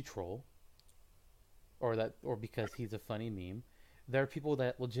want him to troll, or because he's a funny meme. There are people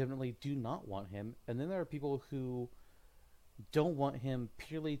that legitimately do not want him, and then there are people who don't want him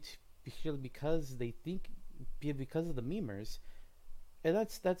purely because they think because of the memers, and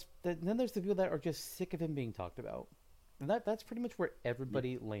then there's the people that are just sick of him being talked about, and that's pretty much where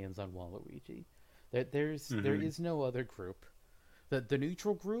everybody lands on Waluigi. There Mm-hmm. is no other group. The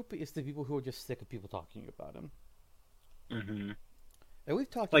neutral group is the people who are just sick of people talking about him. Mm-hmm. And we've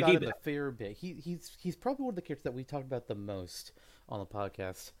talked Like about he, him a fair bit. He's probably one of the characters that we talked about the most on the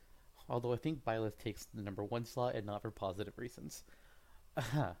podcast. Although I think Byleth takes the number one slot and not for positive reasons.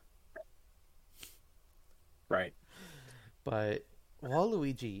 right. But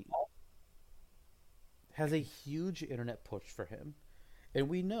Waluigi has a huge internet push for him. And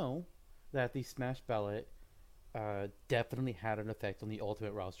we know that the Smash Ballot definitely had an effect on the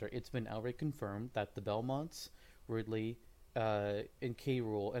Ultimate roster. It's been outright confirmed that the Belmonts, Ridley, and K.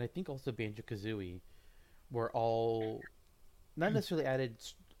 Rool, and I think also Banjo Kazooie, were all not necessarily added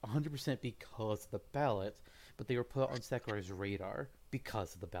 100% because of the ballot, but they were put on Sakurai's radar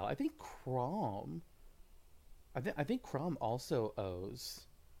because of the ballot. I think Crom also owes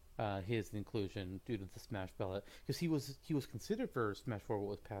his inclusion due to the Smash ballot because he was considered for Smash 4 what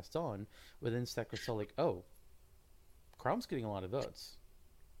was passed on, but then Sakurai saw like, oh, Crom's getting a lot of votes.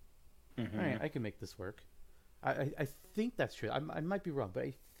 All Mm-hmm. right, I can make this work. I think that's true. I might be wrong, but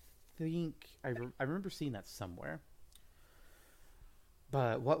I remember seeing that somewhere.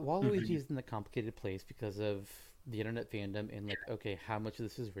 But what Waluigi Mm-hmm. is in a complicated place because of the internet fandom and like, okay, how much of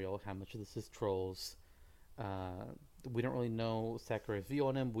this is real, how much of this is trolls. Uh, we don't really know Sakurai's view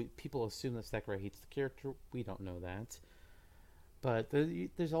on him. People assume that Sakurai hates the character. We don't know that. But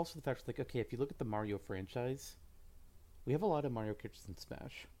there's also the fact like, okay, if you look at the Mario franchise, we have a lot of Mario characters in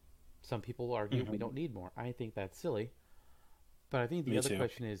Smash. Some people argue we Mm-hmm. don't need more. I think that's silly. But I think the Me other too.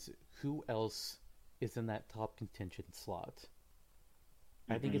 question is who else is in that top contention slot?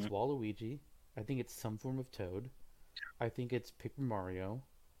 I think it's Mm-hmm. Waluigi. I think it's some form of Toad. I think it's Paper Mario,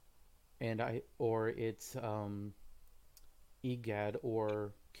 or it's Egad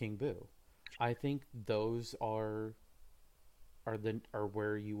or King Boo. I think those are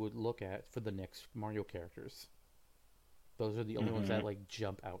where you would look at for the next Mario characters. Those are the only ones Mm-hmm. that like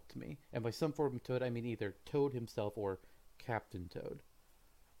jump out to me. And by some form of Toad, I mean either Toad himself or Captain Toad.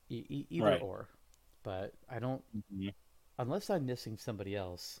 Either Right. or. But I don't, Mm-hmm. unless I'm missing somebody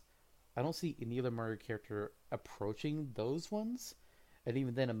else, I don't see any other Mario character approaching those ones. And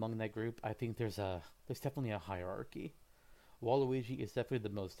even then, among that group, I think there's definitely a hierarchy. Waluigi is definitely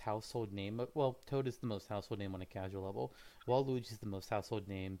the most household name. Well, Toad is the most household name on a casual level. Waluigi is the most household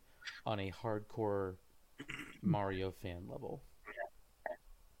name on a hardcore Mario fan level.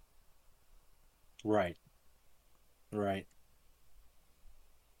 Right. Right.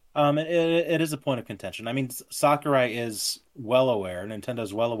 It is a point of contention. I mean, Sakurai is well aware.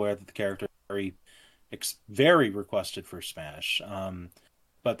 Nintendo's well aware that the character is very requested for Smash.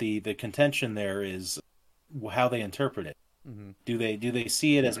 But the contention there is how they interpret it. Mm-hmm. Do they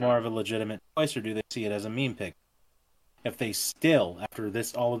see it as more of a legitimate choice, or do they see it as a meme pick? If they still, after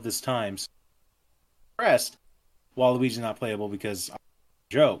this all of this time, pressed Waluigi's not playable because of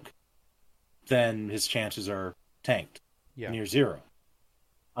a joke, then his chances are tanked, Yeah. near zero.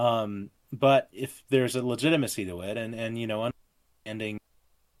 But if there's a legitimacy to it, and understanding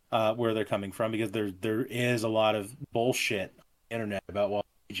where they're coming from, because there is a lot of bullshit on the internet about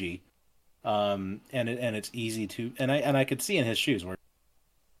Waluigi, and it's easy to, and I could see in his shoes where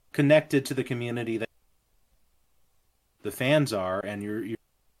connected to the community that the fans are, and you're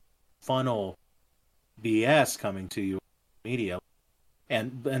funnel BS coming to you media,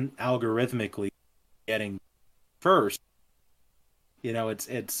 and algorithmically getting first.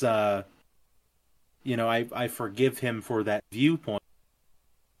 It's I forgive him for that viewpoint,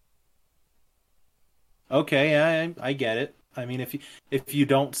 Okay, I get it. I mean, if you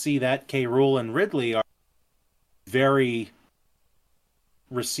don't see that K. Rool and Ridley are very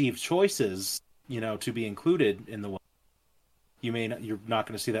received choices, to be included in the, you're not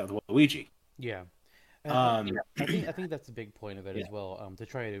going to see that with Waluigi. Yeah. I, Um, I think that's a big point of it yeah. as well. To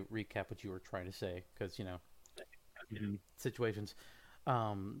try to recap what you were trying to say, because Mhm. situations.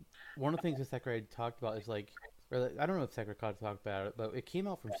 One of the things that Sakurai talked about is like, or I don't know if Sakurai talked about it, but it came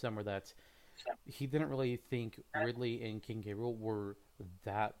out from somewhere that he didn't really think Ridley and King K. Rool were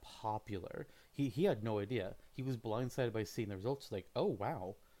that popular. He had no idea. He was blindsided by seeing the results. Like, oh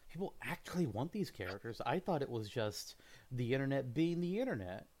wow, people actually want these characters. I thought it was just the internet being the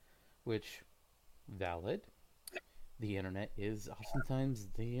internet, which valid. The internet is oftentimes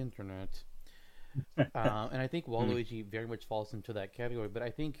the internet. And I think Mhm. Waluigi very much falls into that category. But I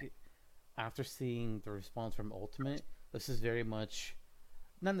think after seeing the response from Ultimate, this is very much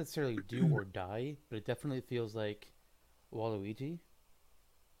not necessarily do or die, but it definitely feels like Waluigi,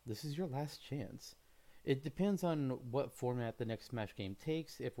 this is your last chance. It depends on what format the next Smash game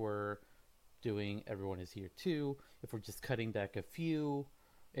takes. If we're doing Everyone is Here too, if we're just cutting back a few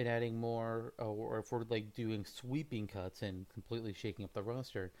and adding more, or if we're like doing sweeping cuts and completely shaking up the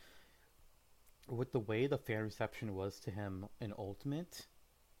roster. With the way the fan reception was to him in Ultimate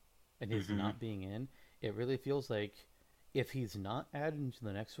and his Mhm. not being in, it really feels like if he's not added into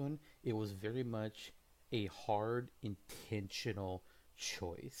the next one, it was very much a hard, intentional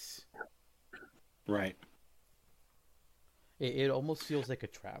choice. Right. It almost feels like a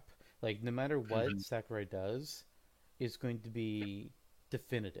trap. Like no matter what Mhm. Sakurai does, it's going to be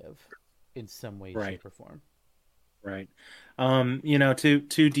definitive in some way, Right. shape, or form. Right.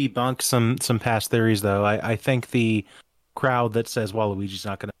 To debunk some past theories, though, I think the crowd that says Waluigi's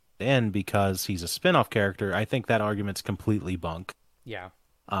not going to end because he's a spin-off character, I think that argument's completely bunk. Yeah,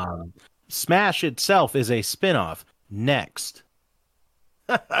 Um, Smash itself is a spin-off. Next.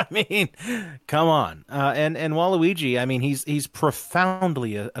 I mean, come on. And Waluigi, I mean, he's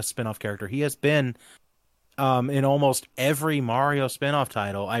profoundly a spin-off character. He has been in almost every Mario spin-off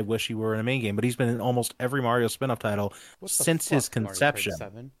title. I wish he were in a main game, but he's been in almost every Mario spin-off title what the since his fuck, Mario Kart conception.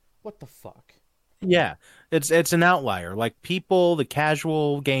 7? What the fuck? Yeah, it's an outlier. Like people, the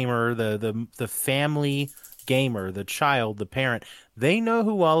casual gamer, the family gamer, the child, the parent, they know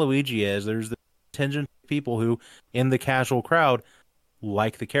who Waluigi is. There's the contingent of people who, in the casual crowd,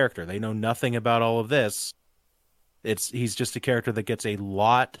 like the character. They know nothing about all of this. He's just a character that gets a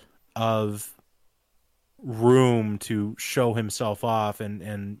lot of room to show himself off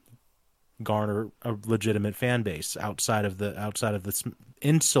and garner a legitimate fan base outside of the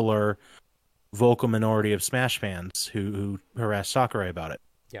insular vocal minority of Smash fans who harass Sakurai about it.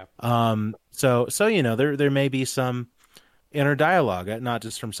 Yeah, So there may be some inner dialogue, not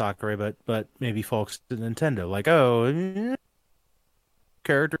just from Sakurai, but maybe folks at Nintendo, like, oh,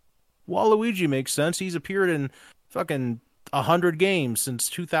 character Waluigi makes sense. He's appeared in fucking 100 games since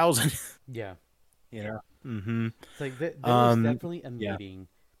 2000. yeah. you know. Mm-hmm. It's like there was Um. definitely a Yeah. meeting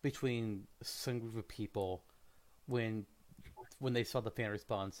between some group of people when when they saw the fan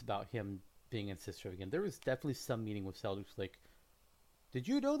response about him being in Sister again. There was definitely some meeting with Zelda who's like, "Did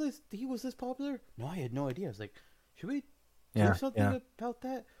you know this? He was this popular? No, I had no idea." I was like, "Should we do Yeah. something Yeah. about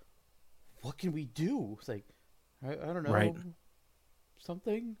that? What can we do?" It's like, I don't Right. know,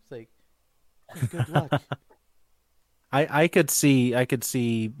 something. It's like, yeah, good luck. I could see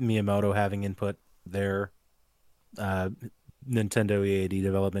Miyamoto having input there. Uh, Nintendo EAD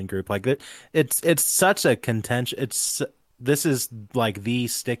development group, like that. It's such a contention. This is like the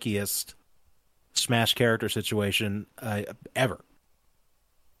stickiest Smash character situation ever,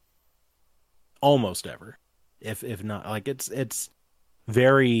 almost ever, if not, like it's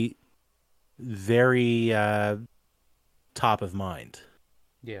very very top of mind.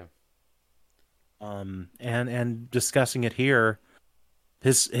 Yeah, And discussing it here,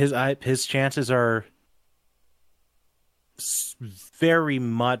 his chances are very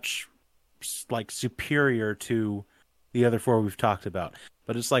much like superior to the other four we've talked about.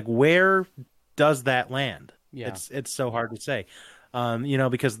 But it's like, where does that land? yeah, It's so hard to say.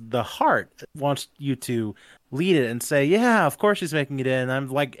 Because the heart wants you to lead it and say, yeah, of course he's making it in. I'm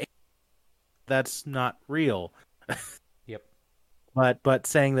like, that's not real. yep, But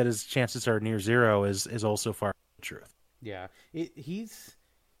saying that his chances are near zero is also far from the truth. yeah. He's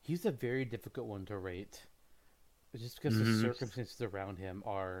a very difficult one to rate, just because the Hmm. circumstances around him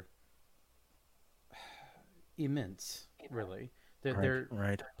are immense. Really, Right, they're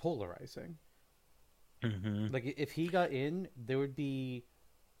right. polarizing. Hmm. Like if he got in, there would be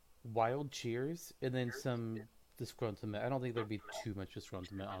wild cheers and then some disgruntlement. I don't think there'd be too much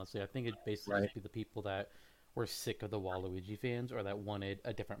disgruntlement, honestly. I think it'd basically Right. just be the people that were sick of the Waluigi fans or that wanted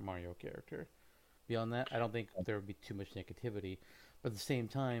a different Mario character. Beyond that, I don't think there would be too much negativity. But at the same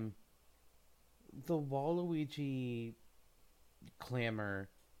time, the Waluigi clamor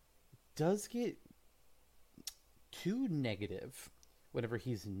does get too negative whenever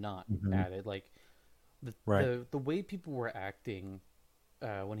he's not Hmm. added. Like the Right. the way people were acting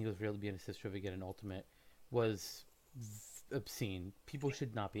when he was really being assist to get an ultimate was obscene. People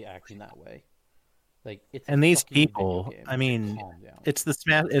should not be acting that way. Like it's a And these fucking video people, game. I mean, Calm down. it's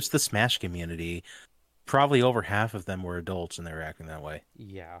the Smash community. Probably over half of them were adults, and they were acting that way.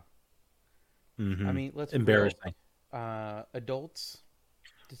 Yeah. I Hmm. mean, let's be real. Embarrassing. Adults,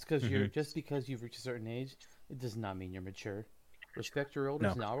 Hmm. just because you've reached a certain age, it does not mean you're mature. Respect your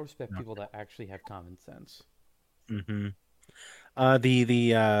elders, No, and I'll respect no. people that actually have common sense. Hmm.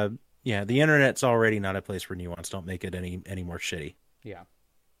 The yeah, the internet's already not a place for nuance. Don't make it any more shitty. Yeah.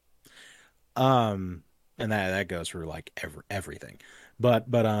 Um, and that goes for like everything. But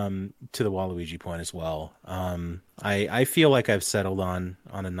to the Waluigi point as well. I feel like I've settled on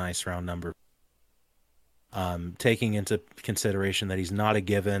a nice round number. Taking into consideration that he's not a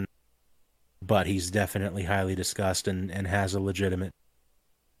given, but he's definitely highly discussed and has a legitimate.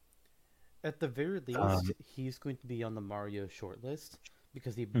 At the very least, Um, he's going to be on the Mario shortlist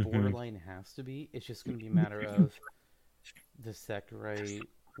because he mhm, borderline has to be. It's just going to be a matter of does Sakurai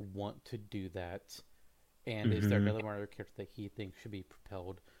want to do that, and is there mhm, another Mario character that he thinks should be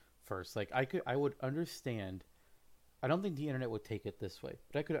propelled first? Like I would understand. I don't think the internet would take it this way,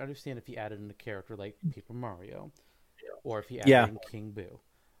 but I could understand if he added in a character like Paper Mario, or if he added yeah. in King Boo.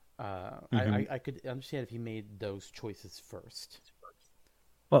 Mhm. I could understand if he made those choices first,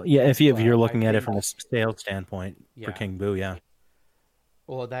 Well, yeah. If you're but I looking at it from a think sales standpoint for yeah. King Boo, yeah,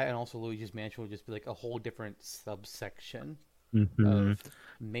 Well, that and also Luigi's Mansion would just be like a whole different subsection hmm, of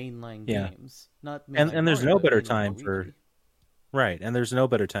mainline yeah. games. Not mainline And there's Mario, no but better mainline time for Luigi. right, and there's no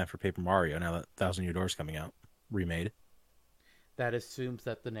better time for Paper Mario now that Thousand Year Door's coming out remade. That assumes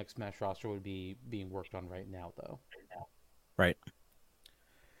that the next Smash roster would be being worked on right now, though. Right.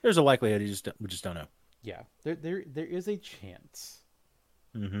 There's a likelihood we just don't know. Yeah, there is a chance,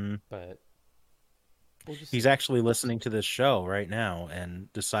 Hmm. but we'll just He's see. actually listening to this show right now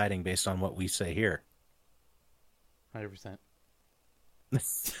and deciding based on what we say here. 100%.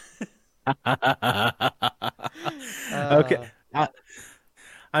 Okay. uh, I,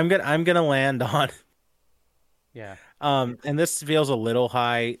 I'm gonna land on yeah. and this feels a little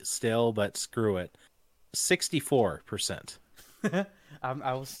high still, but screw it. 64%.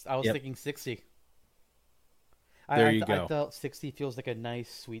 I was Yep. thinking 60. There you I go. thought 60 feels like a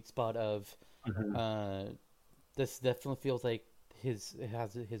nice sweet spot of Hmm. uh, this definitely feels like it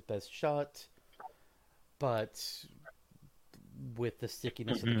has his best shot, but with the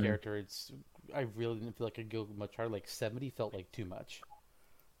stickiness of the Hmm. character, it's I really didn't feel like I could go much harder. Like 70 felt like too much,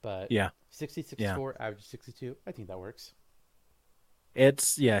 but Yeah. 60, Yeah. 64, average 62. I think that works.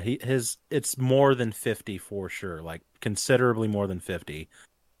 It's yeah, it's more than 50 for sure, like considerably more than 50,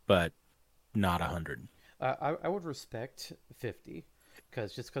 but not 100. I would respect 50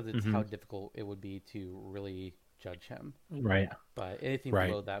 because just because it's Hmm. how difficult it would be to really judge him. Right. But anything Right.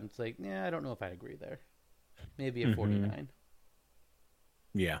 below that, it's like, yeah, I don't know if I'd agree there. Maybe a Hmm. 49.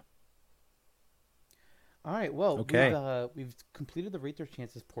 Yeah. All right, well, Okay. we've completed the rate their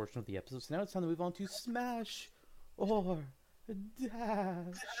chances portion of the episode, so now it's time to move on to smash or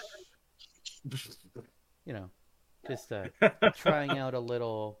dash. You know, just trying out a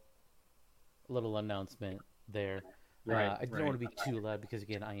little announcement there. Right, I didn't right. want to be too loud because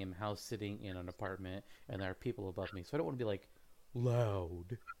again, I am house sitting in an apartment and there are people above me, so I don't want to be like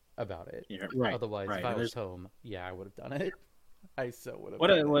loud about it. Yeah, right, Otherwise, if right. I And was there's home, yeah, I would have done it. I so would have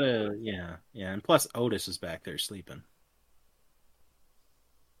done what it. a yeah, yeah. And plus Otis is back there sleeping.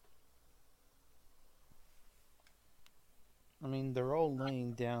 I mean, they're all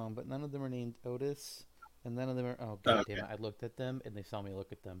laying down, but none of them are named Otis, and none of them are. Oh, god damn Okay. it! I looked at them, and they saw me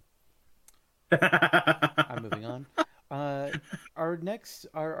look at them. I'm moving on. Uh,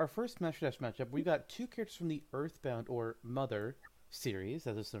 our first Smash Dash matchup, we got two characters from the Earthbound or Mother series,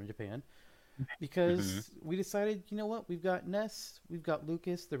 as it's known in Japan, Hmm. because we decided, you know what, we've got Ness, we've got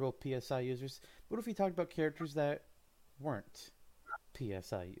Lucas, they're both PSI users. What if we talked about characters that weren't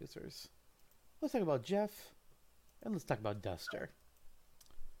PSI users? Let's talk about Jeff, and let's talk about Duster.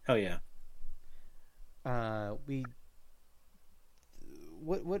 Hell yeah. We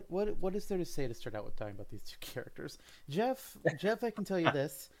what is there to say to start out with talking about these two characters? Jeff, I can tell you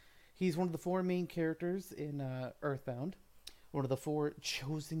this: he's one of the four main characters in Earthbound, one of the four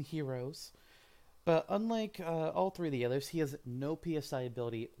chosen heroes. But unlike all three of the others, he has no PSI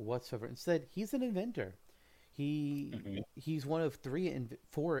ability whatsoever. Instead, he's an inventor. He's one of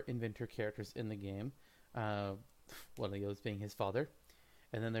four inventor characters in the game. Uh, one of those being his father,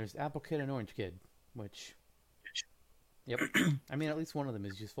 and then there's Apple Kid and Orange Kid, which, yep, I mean at least one of them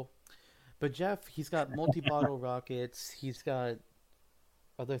is useful. But Jeff, he's got multi-bottle rockets. He's got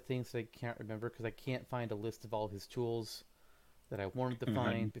other things that I can't remember because I can't find a list of all his tools that I wanted to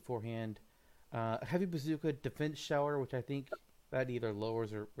find beforehand. Heavy bazooka, defense shower, which I think that either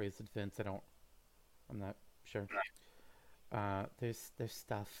lowers or raises the defense. I'm not sure. There's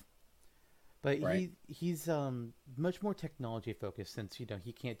stuff, but Right. he's much more technology focused since he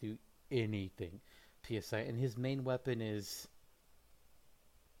can't do anything PSI, and his main weapon is.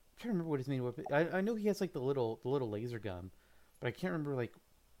 I'm trying to remember what his main weapon. I know he has like the little laser gun, but I can't remember like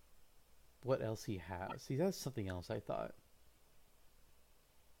what else he has. He has something else. I thought.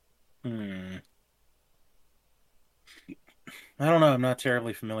 Hmm. I don't know. I'm not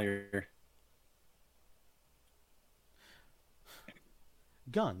terribly familiar.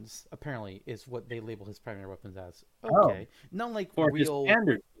 Guns apparently is what they label his primary weapons as. Oh, Okay, not like for his real,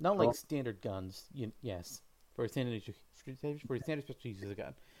 standard. not like Oh, standard guns. Yes, for his standard special uses a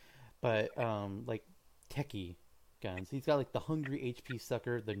gun, but like techie guns. He's got like the hungry HP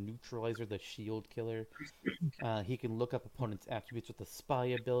sucker, the neutralizer, the shield killer. He can look up opponents' attributes with the spy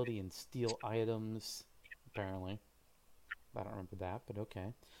ability and steal items. Apparently, I don't remember that, but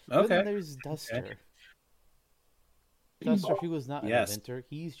okay. But then okay. there's Okay. Duster. Duster, who was not an Yes, inventor.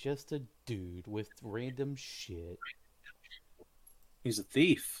 He's just a dude with random shit. he's a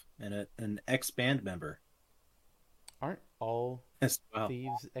thief and an ex-band member Aren't all as well.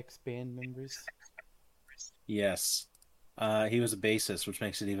 thieves ex-band members? Yes. He was a bassist, which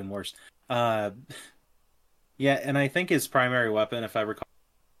makes it even worse. Uh, yeah, and I think his primary weapon, if I recall,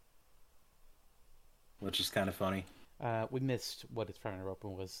 which is kind of funny. We missed what his primary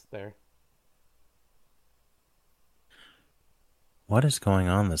weapon was there. What is going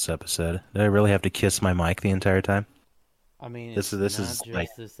on this episode? Did I really have to kiss my mic the entire time? I mean, This it's is this not is like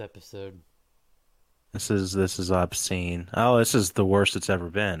just this episode. this is obscene. Oh, this is the worst it's ever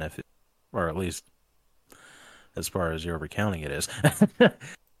been, if it, or at least as far as you're recounting it is.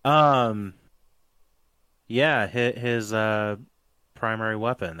 um, yeah, his primary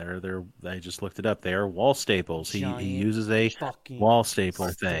weapon. I just looked it up. They are wall staples. He Giant uses a fucking wall staple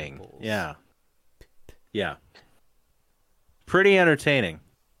thing. staples. Yeah, yeah, pretty entertaining.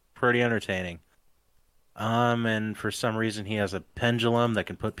 Pretty entertaining. And for some reason he has a pendulum that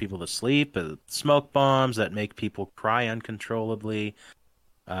can put people to sleep, smoke bombs that make people cry uncontrollably.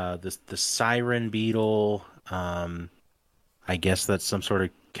 The siren beetle, I guess that's some sort of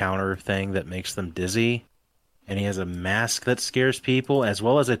counter thing that makes them dizzy. And he has a mask that scares people, as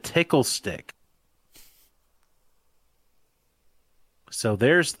well as a tickle stick. So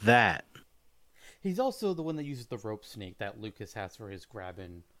there's that. He's also the one that uses the rope snake that Lucas has for his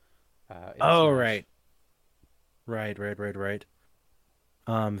grabbing in Oh, Smash. right. Right.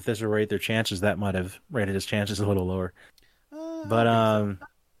 If this were rate their chances, that might have rated his chances a little lower. I But don't think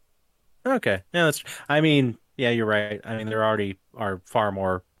so. okay, yeah, that's. I mean, yeah, you're right. I mean, there already are far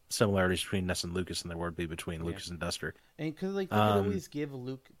more similarities between Ness and Lucas than there would be between Yeah, Lucas and Duster. and because like they could Um, always give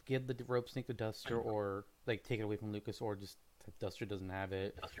the rope snake to Duster, or like take it away from Lucas, or just if Duster doesn't have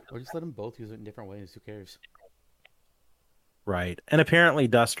it, or just let them both use it in different ways. Who cares? right, and apparently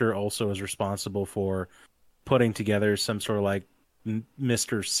Duster also is responsible for putting together some sort of like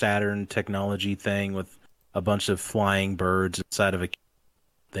Mr. Saturn technology thing with a bunch of flying birds inside of a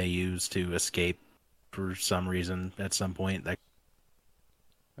they use to escape for some reason at some point.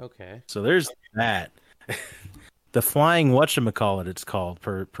 Okay, So there's that. The flying whatchamacallit it's called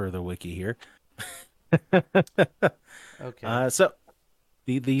per the wiki here. okay, So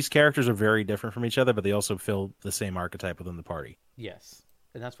these characters are very different from each other, but they also fill the same archetype within the party. yes,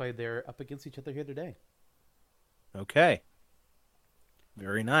 and that's why they're up against each other here today. Okay,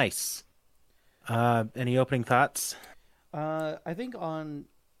 very nice. Any opening thoughts? I think on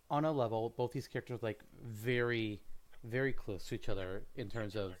a level, both these characters are like very, very close to each other in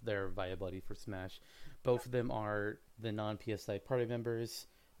terms of their viability for Smash. Both of them are the non PSI party members,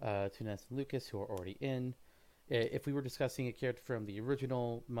 Tunes and Lucas, who are already in. If we were discussing a character from the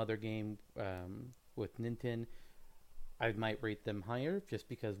original Mother game with Ninten, I might rate them higher just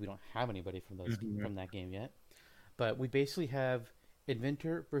because we don't have anybody Mhm. from that game yet. But we basically have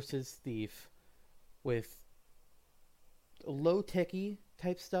Inventor versus Thief with low techy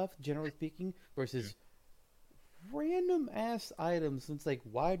type stuff, generally speaking, versus random ass items. It's like,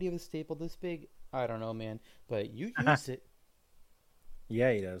 why do you have a staple this big? I don't know, man. But you use it.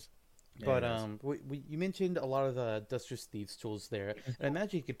 Yeah, he does. Yeah, But it is. you mentioned a lot of the Duster's Thieves tools there, and I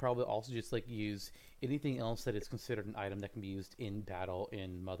imagine you could probably also just like use anything else that is considered an item that can be used in battle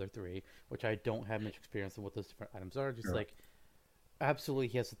in Mother 3, which I don't have much experience in what those different items are. Just Sure. like absolutely,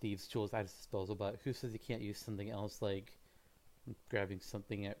 he has the Thieves tools at his disposal, but who says he can't use something else like grabbing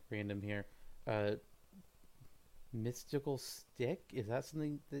something at random here? Uh, Mystical stick? Is that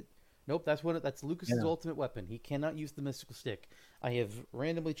something that? Nope, that's Lucas's Yeah. ultimate weapon. He cannot use the mystical stick. I have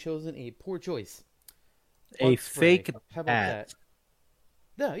randomly chosen a poor choice. A Bug spray. fake How about hat. that?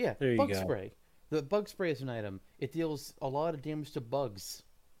 No, yeah, There you bug go. spray. The bug spray is an item. It deals a lot of damage to bugs,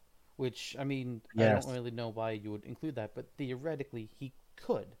 which I mean, I don't Yes. really know why you would include that, but theoretically he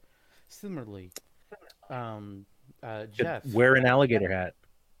could. Similarly, um, Could Jeff. wear an alligator hat,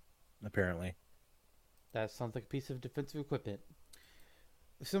 apparently. That sounds like a piece of defensive equipment.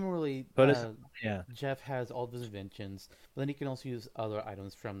 Similarly, But it's yeah. Jeff has all of his inventions, but then he can also use other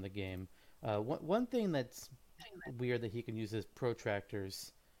items from the game. One thing that's weird that he can use is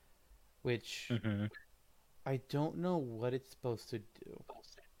protractors, which Hmm. I don't know what it's supposed to do.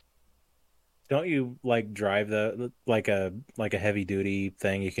 Don't you like drive the like a heavy duty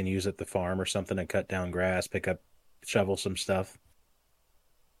thing you can use at the farm or something to cut down grass, pick up, shovel some stuff?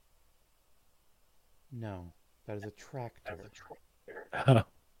 No, that is a tractor. Oh,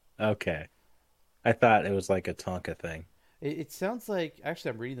 okay. I thought it was like a Tonka thing. It sounds like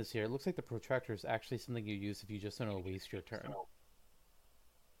actually I'm reading this here. It looks like the protractor is actually something you use if you just don't want to waste your turn.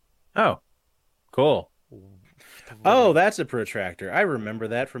 Oh, cool. Oh, Thrilling. that's a protractor. I remember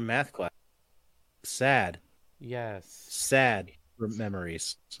that from math class. Sad, Yes. sad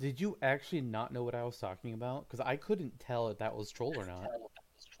memories. Did you actually not know what I was talking about? Because I couldn't tell if that was troll or not.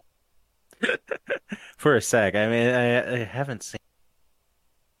 For a sec. I mean, I haven't seen.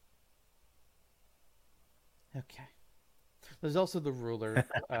 Okay. There's also the ruler,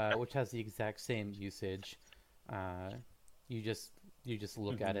 which has the exact same usage. Uh, you just you just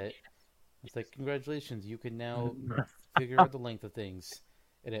look at Mhm. it. It's like congratulations, you can now figure out the length of things,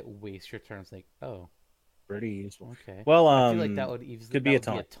 and it wastes your turn. It's like, oh, Pretty useful. okay. Well, I feel like could be that a would be a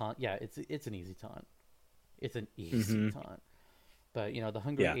taunt. taunt. Yeah, it's an easy taunt. It's an easy Hmm. taunt. But the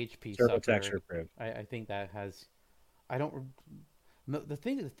hungry Yeah. HP sucker. Turbotaxer approved. I think that has. I don't. The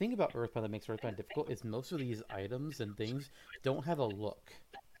thing about Earthbound that makes Earthbound difficult is most of these items and things don't have a look.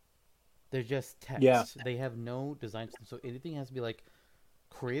 They're just Yeah. text. They have no design to them, so anything has to be like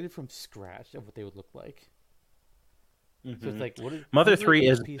created from scratch of what they would look like. So it's Hmm. like, what is Mother hungry 3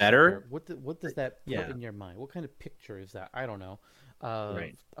 is HP sucker? better. What does that put Yeah. in your mind? What kind of picture is that? I don't know.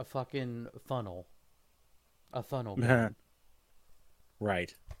 Right. A fucking funnel, a funnel gun.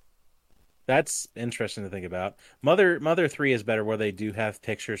 Right. That's interesting to think about. Mother 3 is better where they do have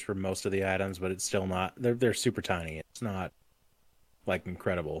pictures for most of the items, but it's still not they're super tiny. It's not like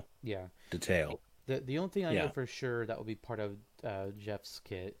incredible Yeah. detail. The only thing I know Yeah. for sure that will be part of Jeff's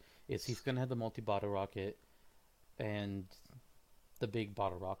kit is he's gonna have the multi bottle rocket and the big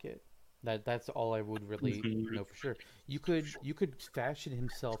bottle rocket. That's all I would really Mhm. know for sure. You could fashion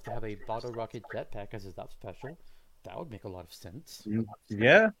himself to have a bottle rocket jetpack as his up special. That would make a lot of sense.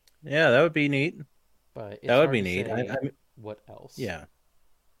 Yeah. Yeah, that would be neat. But That it's would hard be to neat. say what else. Yeah.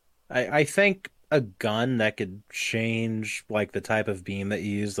 I think a gun that could change like the type of beam that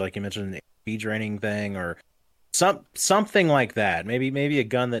you use, like you mentioned, an AP draining thing or something like that. Maybe a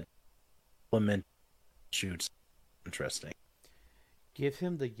gun that implement shoots. Interesting. Give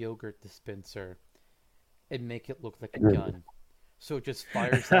him the yogurt dispenser and make it look like a gun. So it just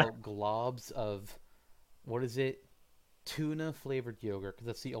fires out globs of what is it? Tuna flavored yogurt because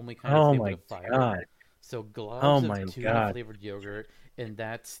that's the only kind it's Oh able my to fire. god. So Oh globs of my tuna god. flavored yogurt, and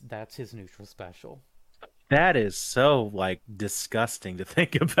that's his neutral special. That is so like disgusting to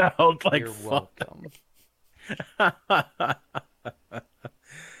think about. Like You're fuck. welcome.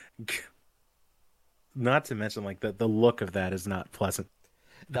 Not to mention like the look of that is not pleasant.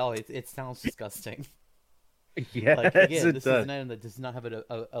 No, it sounds disgusting. Like Yes, again, it this is does. an item that does not have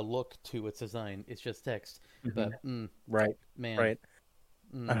a look to its design. It's just text. Mhm. But Right. man, Right.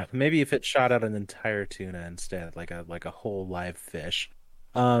 mm, Maybe if it shot out an entire tuna instead, like a whole live fish.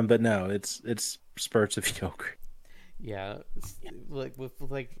 But no, it's spurts of yogurt. yeah, like with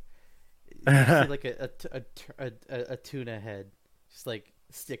like you see like a tuna head just like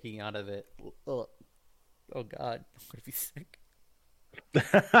sticking out of it. Ugh. Oh God, I'm gonna be sick.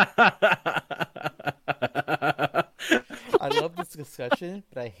 I love this discussion,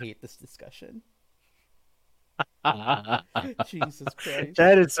 but I hate this discussion. Jesus Christ.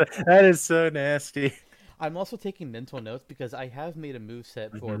 That is so nasty. I'm also taking mental notes because I have made a move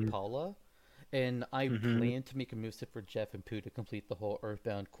set for Mhm. Paula, And I Mm-hmm. plan to make a moveset for Jeff and Pooh to complete the whole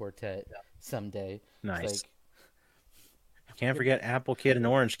Earthbound quartet someday. It's Nice. like, Can't am, forget Apple Kid and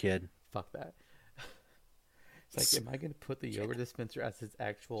Orange Kid. fuck that. It's like, am I going to put the yogurt dispenser as his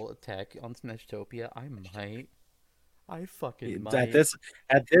actual attack on Smashtopia? I might. I fucking At might.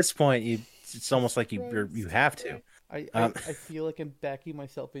 this point, it's almost Jesus like you Christ. have to. I, Um, I, I feel like I'm backing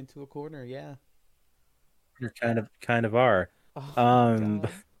myself into a corner, yeah. you kind of are. Oh my Um,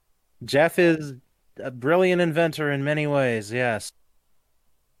 god. Jeff is a brilliant inventor in many ways. Yes.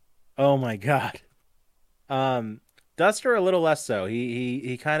 Oh my God. Um, Duster a little less so.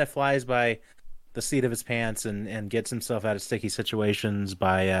 He kind of flies by the seat of his pants and gets himself out of sticky situations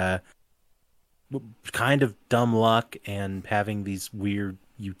by kind of dumb luck and having these weird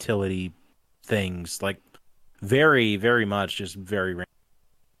utility things, like very much just very like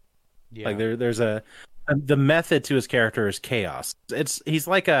Yeah. there's a the method to his character is chaos. He's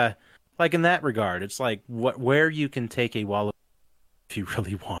like in that regard. It's like where you can take a wall if you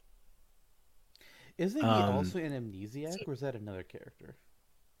really want. Isn't he Um, also an amnesiac, or is that another character?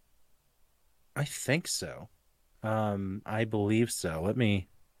 I think so. I believe so. Let me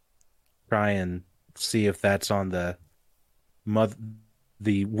try and see if that's on mother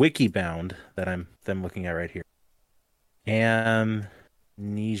the wiki bound that I'm looking at right here.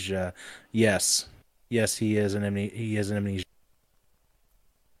 Amnesia. Yes. Yes, he is an amnesia.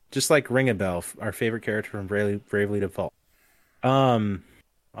 Just like Ring a Bell, our favorite character from Bravely Default. Um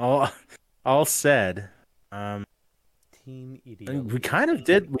all all said, um Team we Ideally. kind of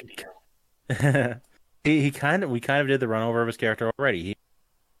did he kind of we kind of did the run over of his character already.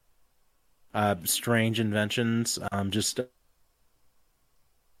 Strange inventions, just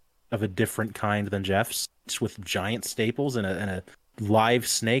of a different kind than Jeff's, just with giant staples and a live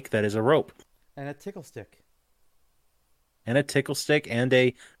snake that is a rope, And a tickle stick. and a tickle stick, and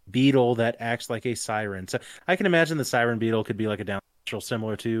a beetle that acts like a siren. So I can imagine the siren beetle could be like a down special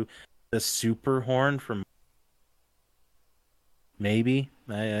similar to the super horn from maybe.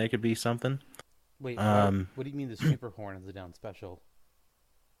 That could be something. Wait, why? Um, What do you mean the super horn is a down special?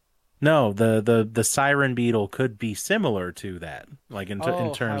 no, the siren beetle could be similar to that, like in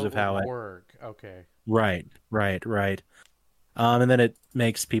Oh, terms how of it would how it. work. Okay. Right. And then it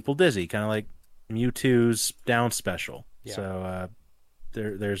makes people dizzy, kind of like Mewtwo's down special. Yeah. So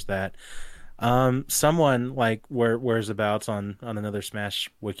there's that. Someone like where's abouts on another Smash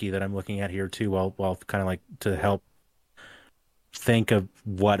wiki that I'm looking at here too, while kind of like to help think of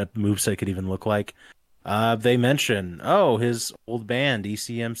what a moveset could even look like. They mention, oh, his old band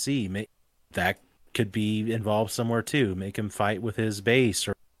ECMC, that could be involved somewhere too. Make him fight with his bass,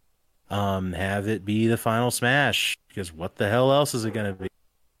 or have it be the final Smash, because what the hell else is it going to be?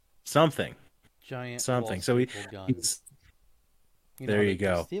 Something, Giant wall something. So staple gun. he's You know how there. they You do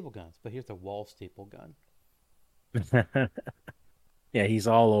go. staple guns, but here's a wall staple gun. Yeah, he's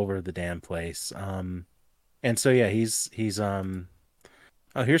all over the damn place. And so yeah, he's.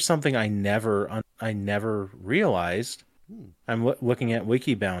 Oh, here's something I never realized. Hmm. I'm looking at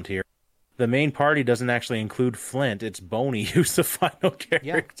Wikibound here. The main party doesn't actually include Flint. It's Boney who's the final Yeah.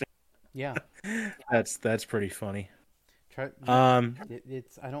 character. Yeah. That's pretty funny. Try. Um,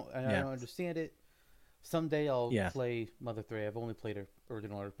 It's. I yeah, don't understand it. Someday I'll yeah. play Mother 3. I've only played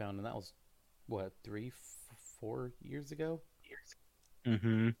original Earthbound, and that was what 4 years ago.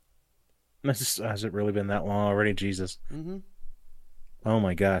 Mm-hmm. Has it really been that long already? Jesus. Mm-hmm. Oh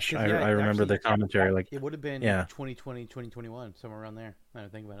my gosh. Because yeah, I remember actually, the commentary. Like, it would have been yeah. 2020, 2021, somewhere around there. I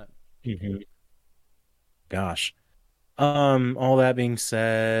don't think about it. Hmm. Gosh. All that being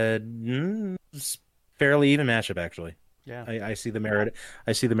said, it's fairly even matchup actually. Yeah. I see the merit.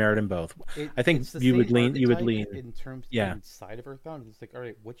 I see the merit in both. I think It's the you same would lean. You would archetype lean. in terms Yeah, inside of Earthbound. It's like, all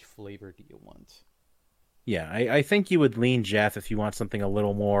right, which flavor do you want? yeah. I think you would lean Jeff if you want something a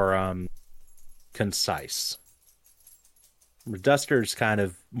little more concise. Duster's kind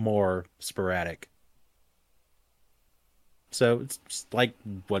of more sporadic. So it's just like,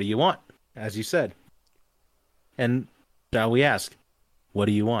 what do you want? As you said. And shall we ask, what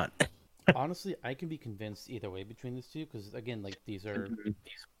do you want? Honestly, I can be convinced either way between these two because, again, like these are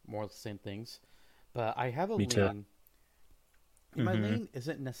more the same things. But I have a Me too. lean. And my Hmm. lean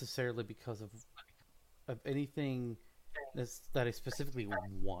isn't necessarily because of anything that I specifically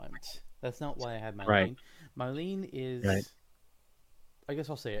want. That's not why I have my Right. lean. My lean Right. is, I guess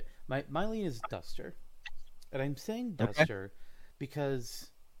I'll say it. My lean is Duster, and I'm saying Okay. Duster because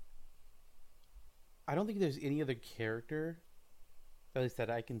I don't think there's any other character, at least that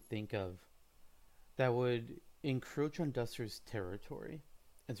I can think of, that would encroach on Duster's territory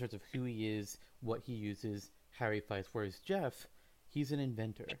in terms of who he is, what he uses, how he fights. Whereas Jeff, he's an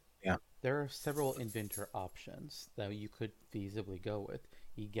inventor. Yeah. there are several inventor options that you could feasibly go with.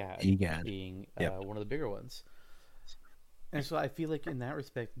 EGAD Egad. being Yep. one of the bigger ones. And so I feel like in that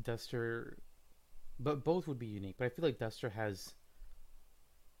respect, Duster, but both would be unique. But I feel like Duster has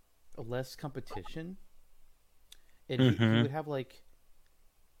less competition, and he Mm-hmm. would have like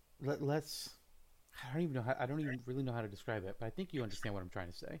less. I don't even know how. I don't even really know how to describe it, but I think you understand what I'm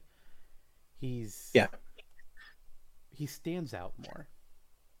trying to say. He's Yeah. he stands out more.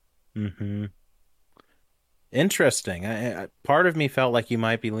 Mm-hmm. Interesting. Part of me felt like you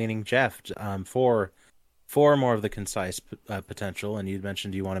might be leaning Jeff for more of the concise potential, and you'd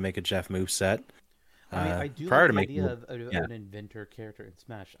mentioned you want to make a Jeff move set I mean, I do like prior to the making idea the of yeah. an inventor character in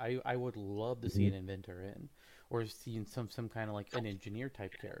Smash. I would love to see Mhm. an inventor in, or see some kind of like an engineer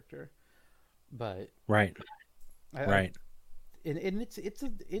type character. But Right. I Right. and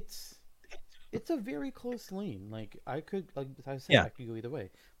it's a very close lean. Like I could, like I said, Yeah. I could go either way.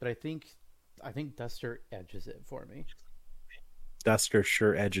 But I think Duster edges it for me. Duster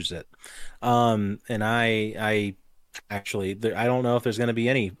sure edges it. And I actually, I don't know if there's going to be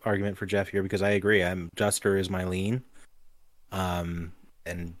any argument for Jeff here because I agree. Duster is my lean. Um,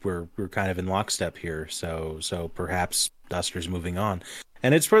 and we're kind of in lockstep here. So perhaps Duster's moving on,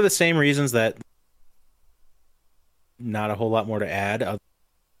 and it's for the same reasons that not a whole lot more to add.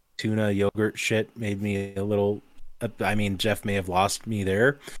 Tuna yogurt shit made me a little. I mean, Jeff may have lost me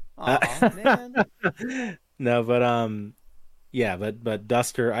there. Aw, man. No, but yeah, but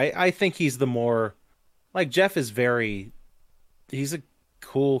Duster, I think he's the more like Jeff is very. He's a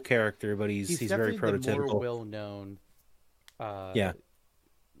cool character, but He's he's very definitely the more prototypical. well known uh, Yeah,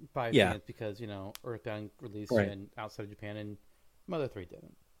 by yeah, fans because Earthbound released right, in outside of Japan and Mother 3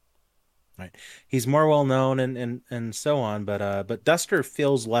 didn't. right. He's more well known and so on, but Duster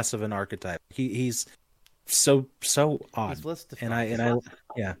feels less of an archetype. He's so He's odd, less and defined. I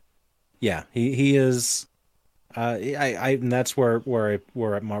yeah yeah he is. And that's where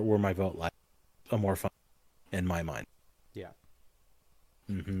my vote lies. A more fun in my mind. Yeah.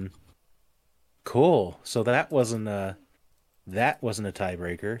 Hmm. Cool. So that wasn't a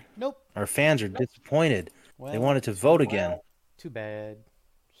tiebreaker. Nope. Our fans are disappointed. They Well, wanted to vote again. too bad.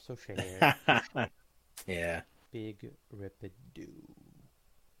 So sad. Yeah. Big rip-a-doo.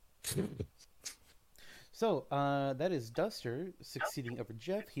 So, that is Duster succeeding over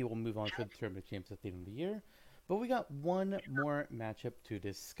Jeff. He will move on to the Tournament Champs at the end of the year. But we got one more matchup to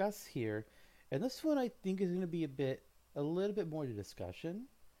discuss here. And this one I think is going to be a little bit more to discussion.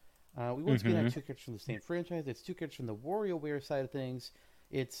 We once again have Hmm. two characters from the same franchise. It's two characters from the WarioWare side of things.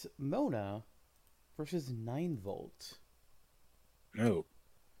 It's Mona versus 9 Volt. Oh,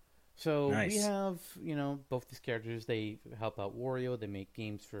 So we nice. have, both these characters. They help out Wario. They make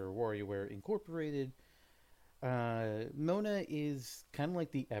games for WarioWare Incorporated. Mona is kind of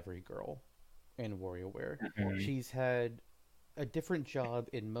like the every girl in WarioWare. Mhm. She's had a different job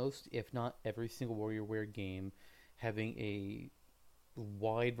in most, if not every single WarioWare game, having a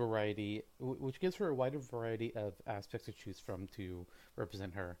wide variety, which gives her a wider variety of aspects to choose from to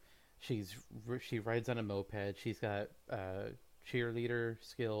represent her. She rides on a moped. She's got cheerleader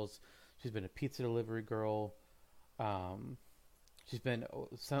skills. She's been a pizza delivery girl. Um, she's been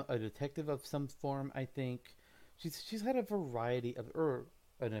a detective of some form, I think. She's had a variety of, or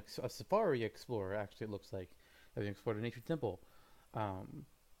a safari explorer. Actually, it looks like having explored a nature temple. Um,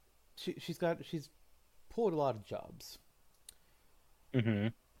 she's pulled a lot of jobs. Hmm.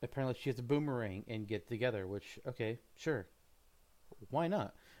 Apparently, she has a boomerang and get together. Which, okay, sure, why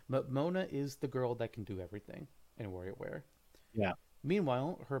not? But Mona is the girl that can do everything in WarioWare. Yeah.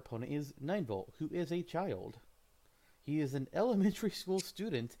 Meanwhile, her opponent is 9 Volt, who is a child. He is an elementary school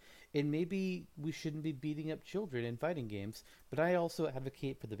student, and maybe we shouldn't be beating up children in fighting games, but I also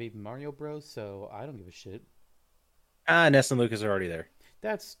advocate for the Baby Mario Bros, so I don't give a shit. Ness and Lucas are already there.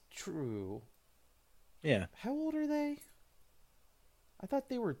 That's true. Yeah, How old are they? I thought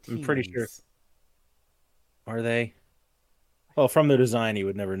they were I'm pretty sure. teens. Are they? Well, from the design, you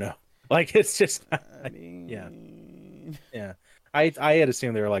would never know. Like it's just, I yeah, mean, yeah. I had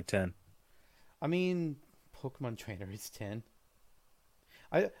assumed they were like 10. I mean, Pokemon Trainer is 10.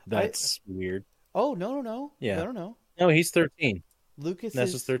 I. That's weird. Oh, no, no, no, Yeah. no, no, no. No, he's 13. Lucas Ness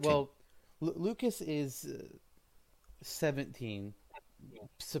is is 13. Lucas is 17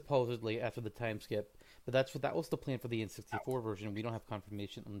 supposedly after the time skip, but that was the plan for the N64 version. We don't have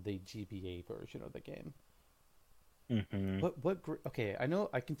confirmation on the GBA version of the game. Hmm. Okay, I know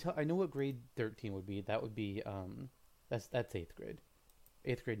I can tell I know what grade 13 would be. That would be that's 8th grade.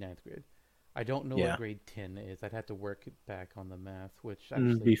 8th grade, 9th grade. I don't know what Yeah. grade 10 is. I'd have to work back on the math, which Be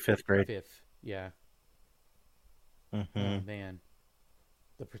actually fifth grade. 5th. Yeah. Oh Hmm. man.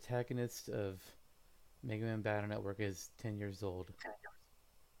 the protagonist of Mega Man Battle Network is 10 years old.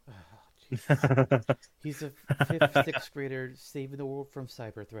 Oh, Jesus. He's a fifth, sixth grader saving the world from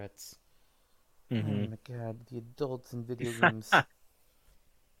cyber threats. Oh Hmm. my god, the adults in video games. Ah.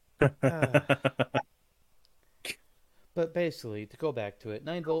 But basically, to go back to it,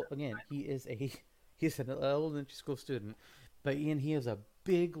 9 Volt again. He's an elementary school student, but Ian he has a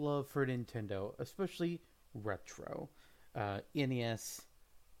big love for Nintendo, especially retro, NES,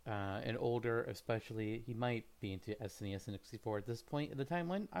 and older. Especially, he might be into SNES and 64 at this point in the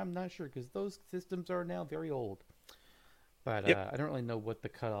timeline. I'm not sure because those systems are now very old. But Yep. I don't really know what the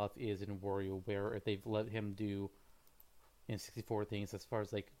cutoff is in WarioWare if they've let him do 64 things as far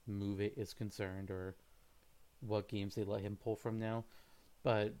as like Move It is concerned or what games they let him pull from now.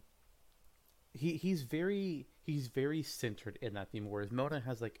 But he's very centered in that theme. Whereas Mona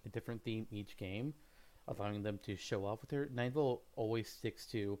has like a different theme each game, allowing them to show off with her. 9 Volt always sticks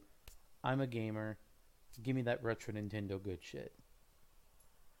to, I'm a gamer, give me that retro Nintendo good shit.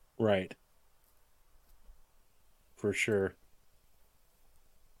 Right. For sure.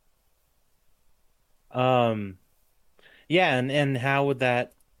 Um, yeah, and how would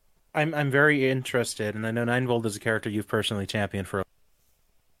that? I'm very interested, and I know 9 Volt is a character you've personally championed for.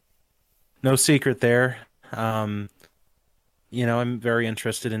 No secret there. Um, I'm very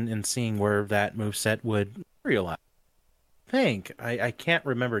interested in seeing where that moveset would realize. I can't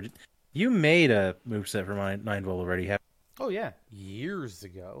remember. You made a moveset for my 9 Volt already. Oh yeah, years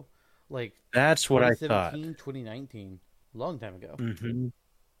ago, like That's what I thought. 2017, 2019, long time ago. Hmm.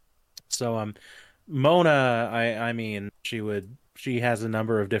 So Mona, I mean, she has a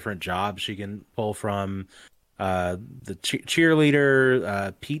number of different jobs she can pull from. The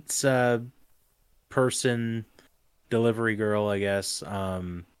cheerleader, pizza person, delivery girl, I guess.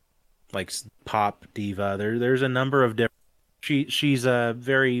 Like pop diva. There's a number of different. She's a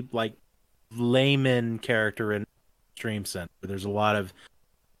very like layman character in Stream Center. There's a lot of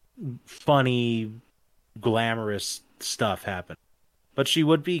funny, glamorous stuff happening, but she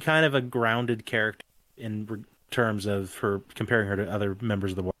would be kind of a grounded character in terms of her comparing her to other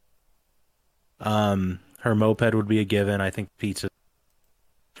members of the world. Her moped would be a given. I think pizza.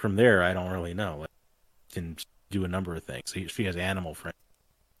 From there, I don't really know. Like, can do a number of things. She has animal friends.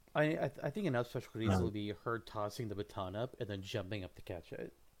 I think an up special could easily Um, be her tossing the baton up and then jumping up to catch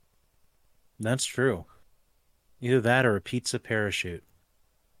it. that's true. Either that or a pizza parachute.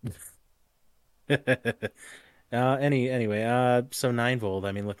 Anyway, so 9 Volt.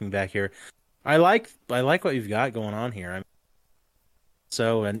 I mean, looking back here, I like what you've got going on here.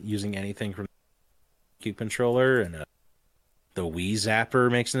 And using anything from the Cube controller and the Wii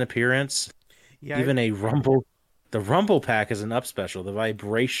Zapper makes an appearance. Yeah, Even the Rumble Pack is an up special. The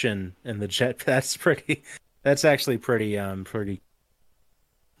vibration and the jet that's pretty. That's actually pretty. The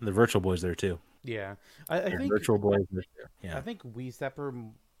Virtual Boy's there too. yeah. I think Virtual Boy's there too. I Yeah. think Wii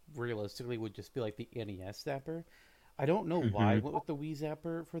Zapper realistically would just be like the NES Zapper. I don't know why I Hmm. went with the Wii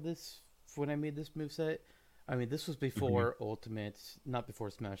Zapper for this when I made this moveset. I mean, this was Hmm. before Ultimate, not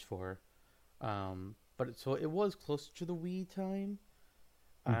before Smash 4. So it was closer to the Wii time.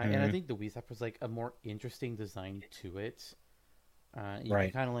 And I Hmm. think the Wii Zapper was like a more interesting design to it. You can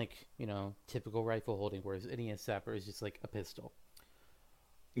Right. kind of like, typical rifle holding, whereas NES Zapper is just like a pistol.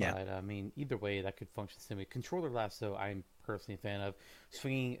 Yeah. But I mean, either way, that could function the same way. Controller lasso, I'm personally a fan of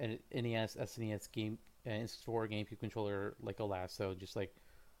swinging an NES, SNES game, and store GameCube controller like a lasso, just like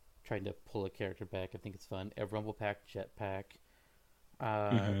trying to pull a character back. I think it's fun. A Rumble Pack, Jetpack.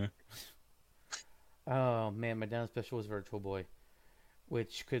 Uh, Hmm. oh man, my down special was Virtual Boy,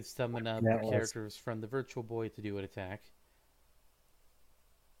 which could summon up That was. characters from the Virtual Boy to do an attack.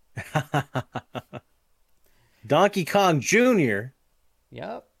 Donkey Kong Jr.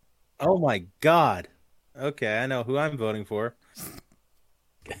 Yep. Oh my God. Okay, I know who I'm voting for.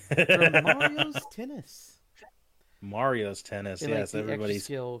 From Mario's Tennis. Mario's Tennis. And like Yes, the extra everybody's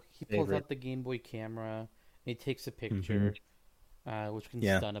skill, he pulls favorite. out the Game Boy camera, and he takes a Hmm. picture, which can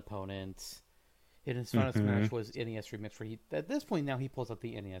Yeah. stun opponents. And his final Hmm. smash was NES Remix, where he at this point now he pulls out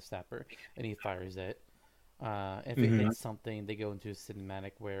the NES Zapper and he fires it. If it Hmm. hits something, they go into a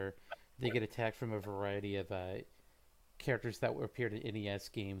cinematic where they get attacked from a variety of characters that appeared in NES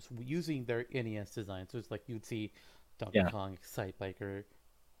games using their NES design. So it's like you'd see Donkey Yeah. Kong, Excite Biker,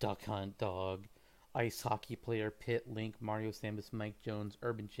 Duck Hunt Dog, Ice Hockey Player, Pit, Link, Mario Samus, Mike Jones,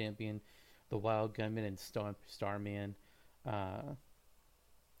 Urban Champion, The Wild Gunman, and Starman. Uh,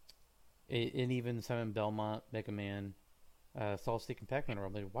 and even Simon Belmont, Mega Man, Solid Snake, and Pac-Man are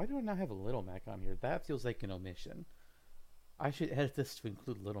all like, why do I not have a Little Mac on here? That feels like an omission. I should edit this to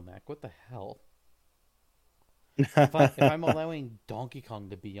include Little Mac. What the hell? If I'm allowing Donkey Kong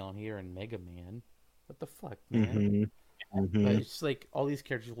to be on here and Mega Man, what the fuck, man? hmm But hmm it's just like all these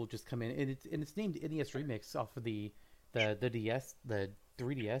characters will just come in, and it's named NES Remix off of the DS the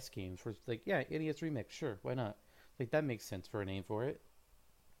 3DS games. Where it's like, yeah, NES Remix, sure, why not? Like that makes sense for a name for it.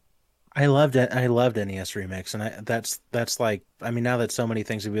 I loved it. I loved NES Remix, and that's like, I mean, now that so many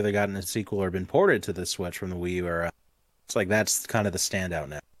things have either gotten a sequel or been ported to the Switch from the Wii U era, it's like that's kind of the standout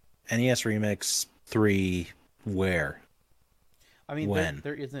now. NES Remix 3, where? I mean, When?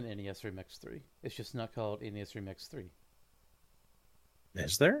 there is an NES Remix 3. It's just not called NES Remix 3.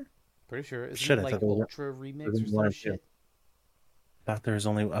 Is there? Pretty sure, isn't Shit, it I like thought Ultra there Remix was or some one or two. shit? Thought there was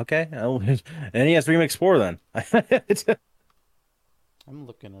only okay. Oh, NES Remix 4 then. I'm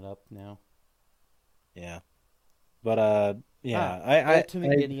looking it up now. Yeah, but Ah, yeah,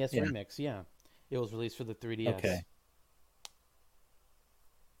 Ultimate NES yeah, Remix. Yeah, it was released for the 3DS. okay.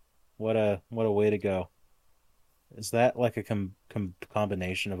 What a way to go. Is that like a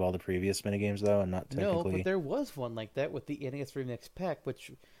combination of all the previous minigames though, and not No, but technically? there was one like that with the NES Remix pack,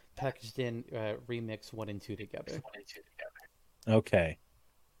 which packaged in Remix 1 and 2 together. Okay.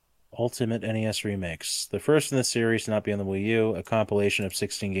 Ultimate NES Remix, the first in the series to not be on the Wii U, a compilation of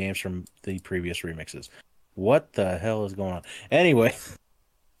 16 games from the previous remixes. What the hell is going on? Anyway,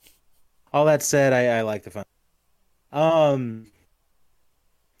 all that said, I like the fun. Um,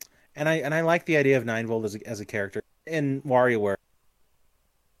 and I like the idea of 9 Volt as a character in WarioWare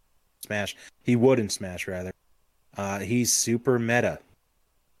Smash. He would in Smash rather. He's super meta,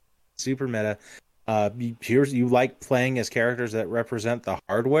 super meta. Here's you like playing as characters that represent the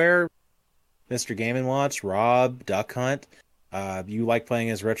hardware, Mr. Game and Watch, Rob, Duck Hunt. You like playing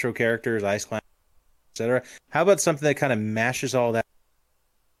as retro characters, Ice Climb, etc. How about something that kind of mashes all that?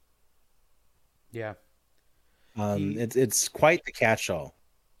 Yeah, he It's quite the catch-all.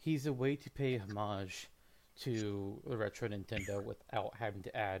 he's a way to pay homage to the retro Nintendo without having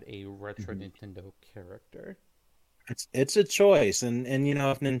to add a retro Mhm. Nintendo character. It's a choice, and you know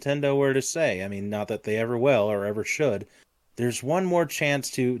if Nintendo were to say, I mean, not that they ever will or ever should, there's one more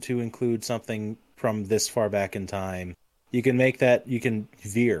chance to include something from this far back in time. You can make that you can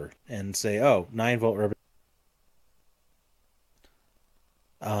veer and say, oh, 9 volt.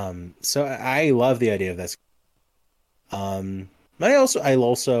 So I love the idea of this. Um, I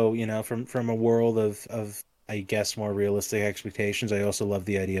also, you know, from a world of I guess more realistic expectations, I also love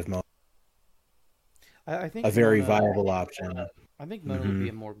the idea of I a think very Mona. viable option. I think Mona would Hmm be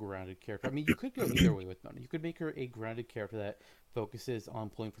a more grounded character. I mean, you could go either way with Mona. You could make her a grounded character that focuses on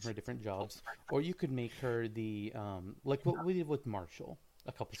pulling from her different jobs, or you could make her the like what we did with Marshall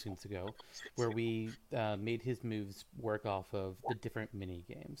a couple seasons ago, where we made his moves work off of the different mini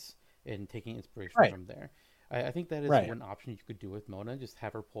games and taking inspiration Right, from there. I think that is right. one option you could do with Mona, just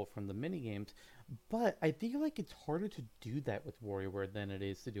have her pull from the mini games. But I feel like it's harder to do that with WarioWare than it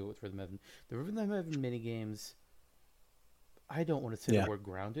is to do it with Rhythm Heaven. The Rhythm Heaven mini games, I don't want to say the Yeah, word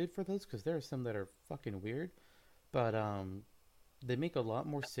grounded for those because there are some that are fucking weird, but they make a lot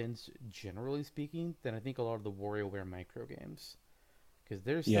more sense generally speaking than I think a lot of the WarioWare micro games. Because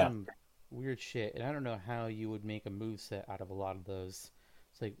there's yeah. some weird shit, and I don't know how you would make a move set out of a lot of those.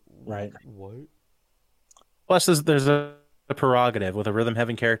 It's like, Right. what? Plus, there's a prerogative with a rhythm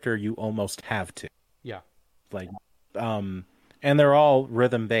heaven character. You almost have to Yeah, like, um, and they're all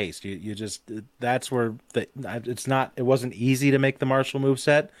rhythm based. You just that's where it's not. It wasn't easy to make the Marshall move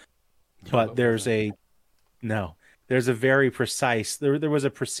set, no, but it wasn't. no, there's a very precise. There was a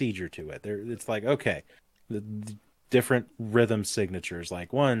procedure to it. It's like okay, the different rhythm signatures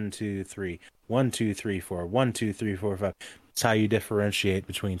like 1 2 3, 1 2 3 4, 1 2 3 4 5. It's how you differentiate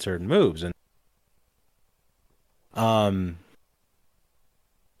between certain moves and um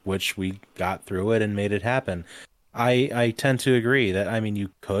which we got through it and made it happen. I tend to agree that I mean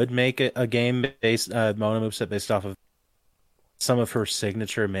you could make a game based Mona moveset based off of some of her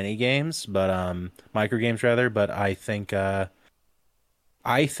signature mini games, but micro games rather. But I think and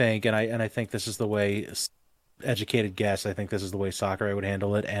I think this is the way educated guess. I think this is the way Sakurai would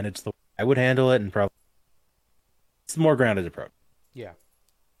handle it, and it's the way I would handle it, and probably it's the more grounded approach. Yeah,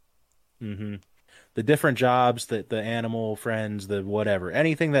 Hmm The different jobs, the animal friends, the whatever,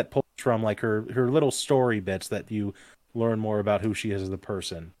 anything that pulls from like her little story bits that you learn more about who she is as a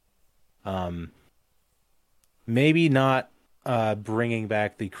person. Um, maybe not bringing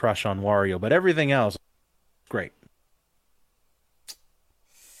back the crush on Wario, but everything else, great.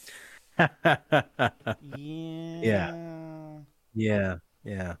 Yeah, yeah. yeah,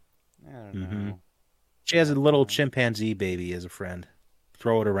 yeah. I don't hmm know. She I has a don't little know. chimpanzee baby as a friend.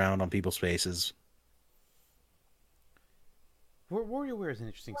 Throw it around on people's faces. WarioWare is an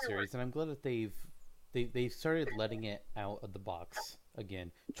interesting series, and I'm glad that they've they started letting it out of the box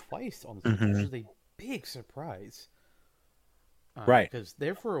again twice on the Switch, which Hmm. is a big surprise. Right. Because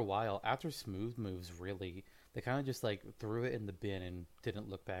there for a while after Smooth Moves, really, they kind of just like threw it in the bin and didn't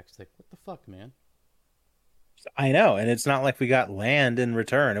look back. It's like, what the fuck, man? I know, and it's not like we got land in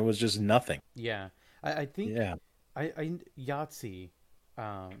return. It was just nothing. Yeah, I think Yeah. I Yahtzee.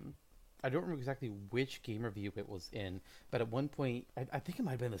 Um, I don't remember exactly which game review it was in, but at one point, I think it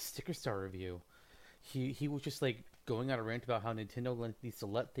might have been the Sticker Star review. He was just like going on a rant about how Nintendo needs to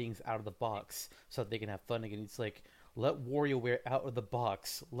let things out of the box so that they can have fun again. It's like, let WarioWare out of the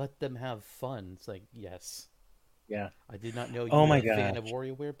box, let them have fun. It's like, yes, Yeah. I did not know you Oh were my a fan of gosh.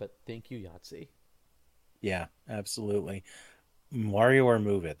 WarioWare, but thank you, Yahtzee. Yeah, absolutely. WarioWare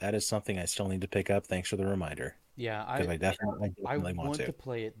Move It. That is something I still need to pick up. Thanks for the reminder. Yeah, Because I I definitely want want to. to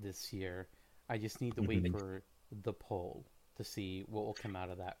play it this year. I just need to wait Mhm. for the poll to see what will come out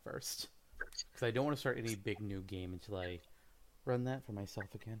of that first. Because I don't want to start any big new game until I run that for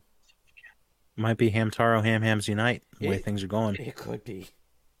myself again. Might be Hamtaro Ham Hams Unite, the way It things are going. it could be.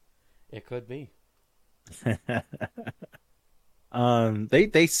 It could be.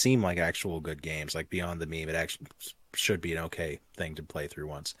 They seem like actual good games. Like Beyond the Meme, it actually should be an okay thing to play through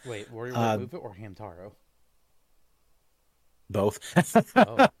once. Wait, WarioWare Uh, Move It or Hamtaro? both,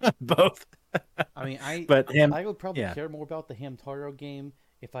 Oh, both. I mean, But him, I would probably yeah, care more about the Hamtaro game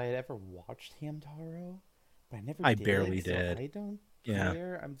if I had ever watched Hamtaro, but I never I did, barely so did. I don't Yeah,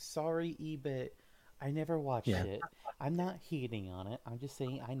 care. I'm sorry, Ebit. I never watched yeah. it. I'm not hating on it. I'm just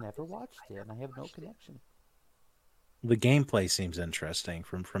saying I never watched it, and I have no connection. The gameplay seems interesting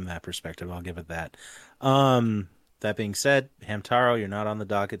from that perspective. I'll give it that. Um, that being said, Hamtaro, you're not on the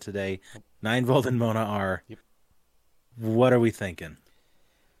docket today. Nope. 9 Volt and Mona are. Yep. What are we thinking?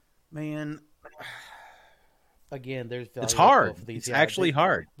 Man, again, there's It's value with hard. both of these. It's Yeah, actually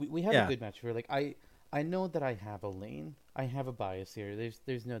hard. we have a Yeah, good match here. Like I know that I have a lane. I have a bias here.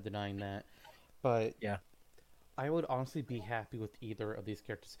 There's no denying that. But yeah. I would honestly be happy with either of these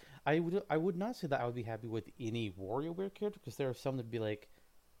characters. I would not say that I would be happy with any WarioWare character because there are some that'd be like,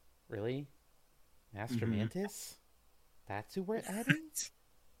 really, Master Hmm. Mantis? That's who we're adding?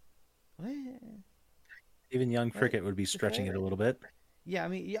 What? Even Young What Cricket would be the stretching it fuck? a little bit. Yeah, I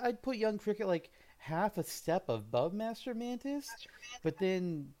mean, yeah, I'd put Young Cricket like half a step above Master Mantis, but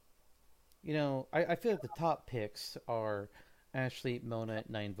then I feel like the top picks are Ashley, Mona at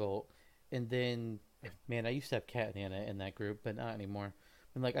 9 Volt, and then man, I used to have Cat and Anna in that group, but not anymore.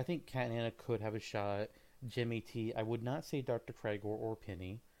 And like I think Cat and Anna could have a shot. Jimmy T. I would not say Dr. Craigur or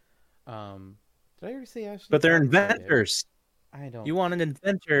Penny. Did I already say Ashley? But they're God, I forget. inventors. I don't. You want an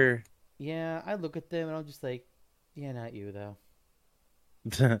inventor. Yeah, I look at them and I'm just like, yeah, not you though.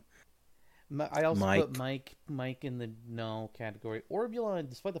 I also put Mike. Mike in the no category. Orbulon,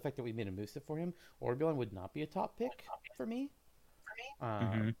 despite the fact that we made a Musa for him, Orbulon would not be a top pick for me.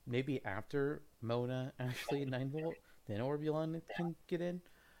 Hmm. Maybe after Mona, Ashley, 9 Volt, then Orbulon can get in.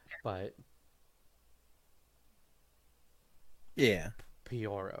 But Yeah.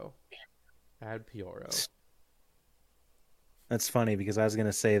 Pioro, add Pioro. That's funny because I was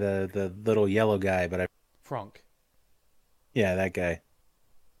gonna say the little yellow guy, but I Frank, yeah, that guy.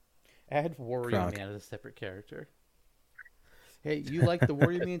 add Warrior Kronk. Man as a separate character. Hey, you like the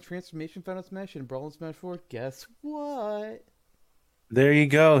Warrior Man transformation Final Smash and Brawl and Smash 4? Guess what? There you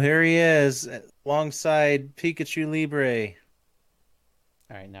go. Here he is, alongside Pikachu Libre.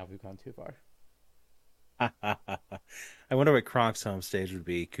 Alright, now we've gone too far. I wonder what Kronk's home stage would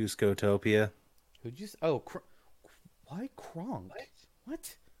be. Cusco-topia. Who'd you. Oh, why Kronk?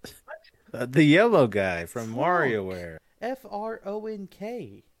 What? The yellow guy from Frank. WarioWare. Fronk.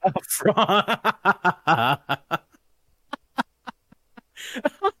 Oh, Frank.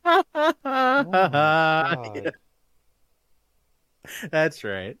 Oh my god. That's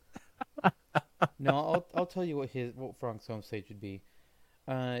right. No, I'll tell you what Frank's home stage would be.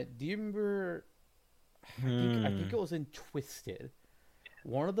 Do you remember? I think Hmm. it was in Twisted.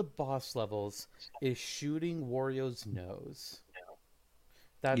 One of the boss levels is shooting Wario's nose.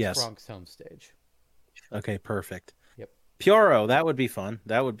 That's Yes. Frank's home stage. Okay, perfect. Yep. Pioro, that would be fun.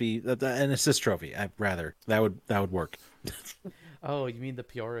 That would be an assist trophy. I rather that would work. Oh, you mean the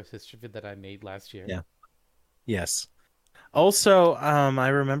Piora history that I made last year? Yeah. Yes. Also, I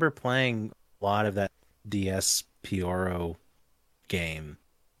remember playing a lot of that DS Pioro game.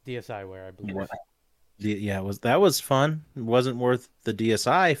 DSiWare, I believe. What? Yeah, that was fun. It wasn't worth the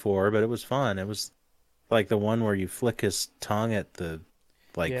DSi for, but it was fun. It was like the one where you flick his tongue at the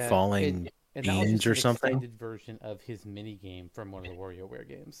like Yeah, falling and that was beans just or an something. extended version of his mini game from one of the WarioWare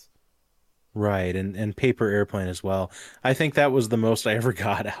games. Right, and Paper Airplane as well. I think that was the most I ever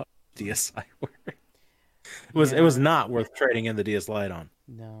got out of DSi. It was Yeah. not worth trading in the DS Lite on.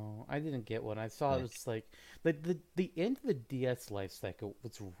 No, I didn't get one. I saw it Right. was like the end of the DS life cycle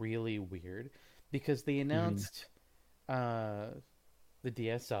was really weird because they Mhm. announced uh the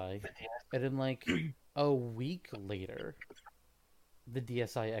DSi, and then like a week later the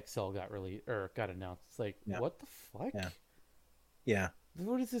DSi XL got really or got announced. It's like, Yeah, what the fuck? yeah, yeah,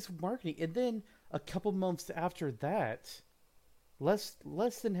 What is this marketing? And then a couple months after that, less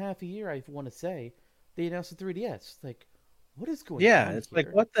than half a year, I want to say, they announced the 3DS. Like, what is going yeah. on It's like,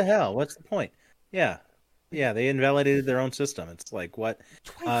 here? what the hell? What's the point? Yeah, Like yeah. They invalidated their own system. It's like what?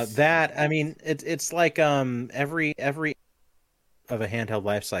 twice. That I mean, it's like every of a handheld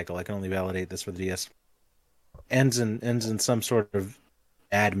life cycle. I can only validate this for the DS. Ends in some sort of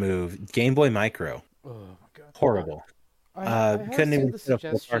bad move. Game Boy Micro, Oh my god. horrible. I have Couldn't seen even the fit a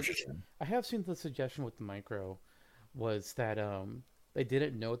full suggestion. cartridge in. I have seen the suggestion with the micro was that they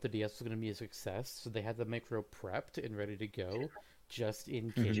didn't know the DS was going to be a success, so they had the micro prepped and ready to go just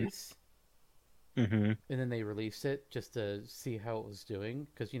in Hmm. case. Hmm. And then they released it just to see how it was doing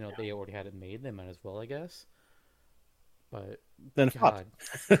because they already had it made. They might as well, I guess. But Then flopped.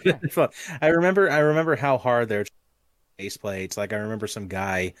 God, Then yeah, flopped. I remember how hard their face plates. Like I remember some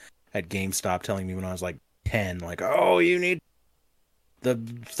guy at GameStop telling me when I was like 10, like, "Oh, you need the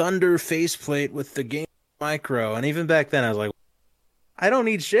Thunder faceplate with the Game Micro." And even back then, I was like, "I don't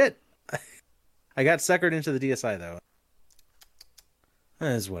need shit." I got suckered into the DSi though.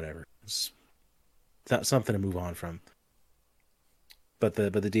 It's whatever. It's something to move on from. But the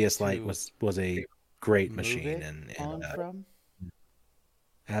DS Lite to was a great move machine, it and on from.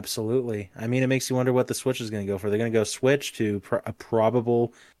 absolutely. I mean, it makes you wonder what the Switch is going to go for. They're going to go Switch to a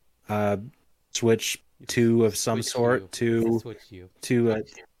probable uh, Switch 2 of some Switch you. sort It's the to Switch you.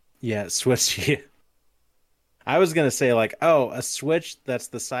 yeah, Switch. I was going to say like, oh, a Switch that's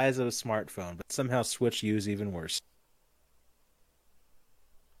the size of a smartphone, but somehow Switch U is even worse.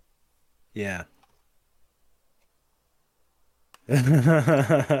 Yeah.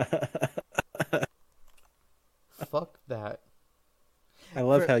 Fuck that. I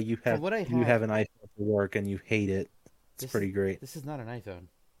love For how for what I you have, have an iPhone for work and you hate it. It's this is pretty great. this is not an iPhone.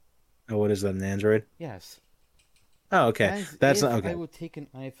 Oh, what is that, an Android? Yes. Oh, okay. As That's if not I okay. would take an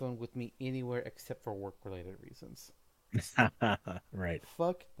iPhone with me anywhere except for work related reasons. Right.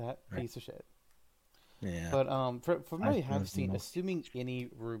 Fuck that Right. piece of shit. Yeah. But from what I have iPhones, seen, no. assuming any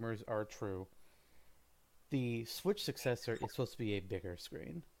rumors are true, the Switch successor is supposed to be a bigger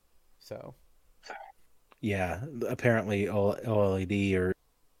screen. So Yeah, apparently OLED or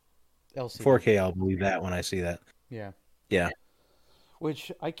LCD. 4K, I'll believe that when I see that. Yeah. Yeah.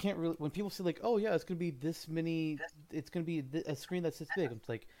 Which I can't really. When people say like, "Oh yeah, it's gonna be this many," it's gonna be a screen that's this big. I'm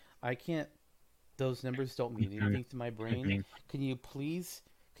like, I can't. Those numbers don't mean Mhm. anything to my brain. Mhm. Can you please,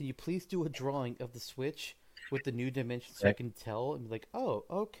 can you please do a drawing of the Switch with the new dimensions so I Right. can tell and be like, oh,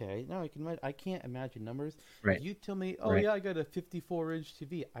 okay, now I can. I can't imagine numbers. If Right. you tell me, oh Right. yeah, I got a 54-inch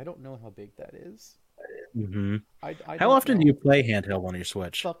TV, I don't know how big that is. Hmm. I How don't often do you know. play handheld on your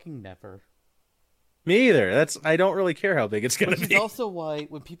Switch? Fucking never. Me either. I don't really care how big it's gonna Which is be. also why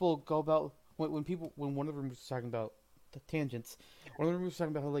when people go about when one of them was talking about the tangents, one of them was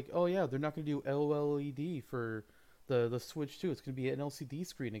talking about how like, oh yeah, they're not going to do OLED for the Switch too. It's going to be an LCD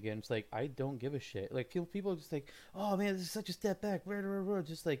screen again. It's like I don't give a shit. Like people are just like, oh man, this is such a step back. Rah, rah, rah.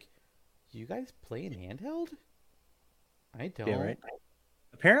 Just like, you guys play in handheld? I Yeah, right. don't.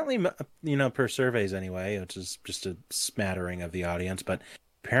 Apparently, per surveys anyway, which is just a smattering of the audience, but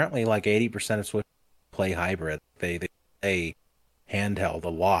apparently, like 80% of Switch play hybrid. They play handheld a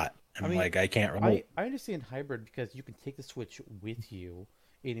lot. I I'm mean, like, I can't relate. I understand hybrid because you can take the Switch with you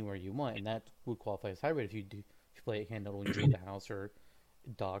anywhere you want, and that would qualify as hybrid if you play it handheld when you leave the house or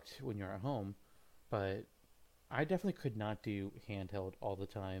docked when you're at home. But I definitely could not do handheld all the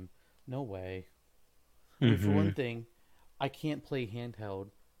time. No way. I mean, for one Hmm. thing, I can't play handheld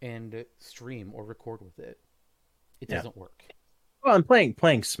and stream or record with it. It Yeah. doesn't work. Well, and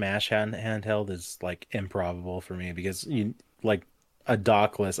playing Smash handheld is like improbable for me because you like a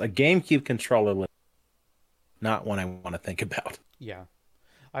dockless, a GameCube controller, not one I want to think about. Yeah.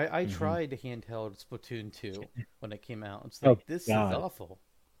 I Hmm. tried handheld Splatoon 2 when it came out. It's Oh like, this is God. awful.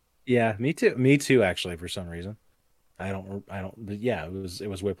 Yeah, me too. Me too. Actually, for some reason, I don't. But yeah, it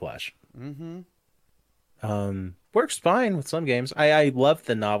was Whiplash. Mm hmm. Works fine with some games. I love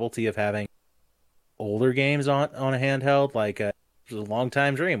the novelty of having older games on a handheld. Like it was a long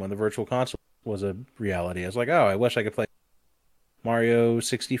time dream when the Virtual Console was a reality. I was like, oh, I wish I could play Mario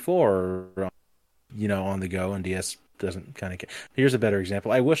 64, on the go, and DS doesn't kind of. Here's a better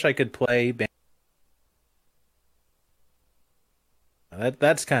example. I wish I could play.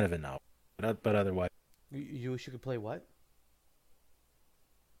 That's kind of a novel, but otherwise. You wish you could play what?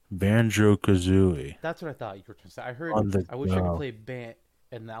 Banjo Kazooie That's what I thought you were trying to say. I heard on the I wish I could go. play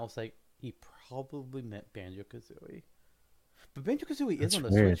and I was like, he probably meant Banjo Kazooie. But Banjo Kazooie is on That's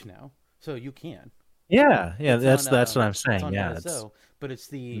the weird. Switch now, so you can. Yeah, It's on that's what I'm it's saying. on Yeah, it's NSO, but it's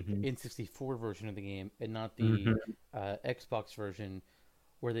the hmm N64 version of the game and not the hmm Xbox version,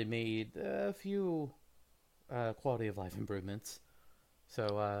 where they made a few quality of life improvements.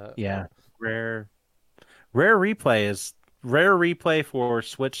 So yeah. Rare rare replay is rare replay for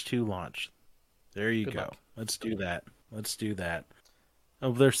Switch 2 launch. There you good go. luck. Let's do that. Let's do that.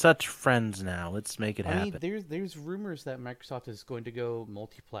 Oh, they're such friends now. Let's make it I mean, happen. there's rumors that Microsoft is going to go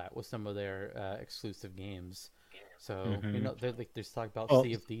multi-plat with some of their exclusive games. So hmm there's talk about Oh,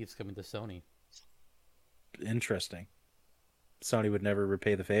 Sea of Thieves coming to Sony. interesting. Sony would never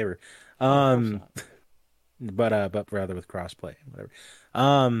repay the favor. Of course Um, not. but rather with crossplay, whatever.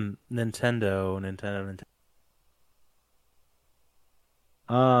 Nintendo.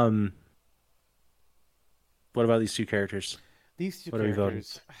 Um, what about these two characters? These two What are we voting?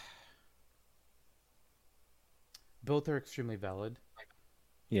 characters, both are extremely valid,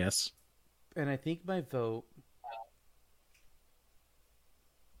 Yes. and I think my vote.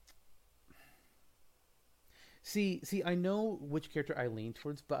 See, I know which character I lean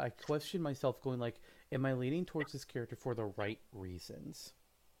towards, but I question myself, going like, am I leaning towards this character for the right reasons?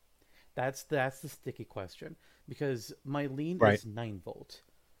 That's the sticky question, because my lean Right. is 9 volt.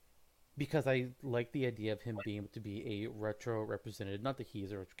 Because I like the idea of him being able to be a retro representative. Not that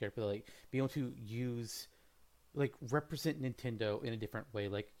he's a retro character, but like being able to use, like, represent Nintendo in a different way.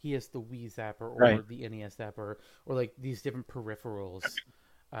 Like he has the Wii Zapper or Right. the NES Zapper, or like these different peripherals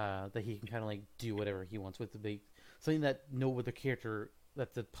that he can kind of like do whatever he wants with. The something that no other character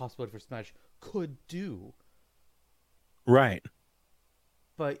that's a possibility for Smash could do. Right.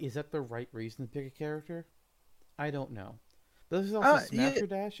 But is that the right reason to pick a character? I don't know. This is also Yeah, Smash or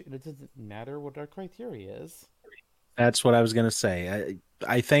Dash, and it doesn't matter what our criteria is. that's what I was gonna say.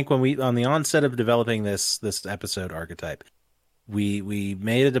 I think when we on the onset of developing this episode archetype, we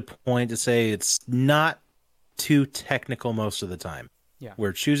made it a point to say it's not too technical most of the time. Yeah.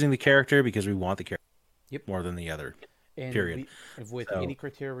 We're choosing the character because we want the character Yep. more than the other. And Period. with any So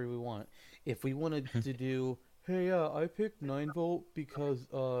criteria we want, if we wanted to do, hey, I picked 9 volt because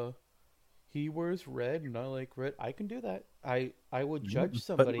he wears red and I like red, I can do that. I would judge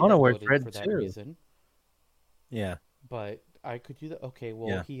but somebody Lana that wears voted red for that too. reason, Yeah. but I could do that. Okay,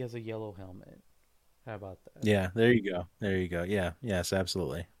 well, Yeah. he has a yellow helmet. How about that? Yeah. There you go. There you go. Yeah. Yes.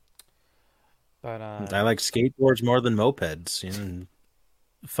 Absolutely. But I like skateboards more than mopeds. You know,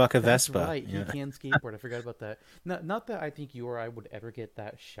 fuck a that's Vespa. right. He Yeah. can skateboard. I forgot about that. Not that I think you or I would ever get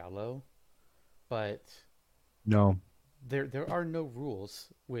that shallow, but No. there are no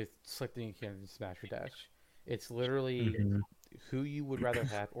rules with selecting a character in Smash or Dash. It's literally hmm who you would rather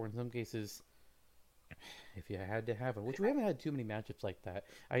have, or in some cases, if you had to have it, which we haven't had too many matchups like that.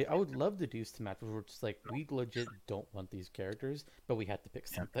 I would love to do some matchups where it's just like we legit don't want these characters, but we had to pick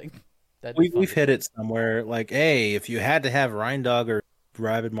Yeah. something. That'd be fun We've to hit see. it somewhere. Like, hey, if you had to have Dog or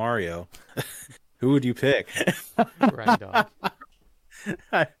Rabid Mario, who would you pick? Ryan Dog.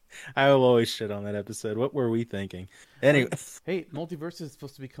 I, I will always shit on that episode. What were we thinking? I Anyway, mean, hey, Multiverse is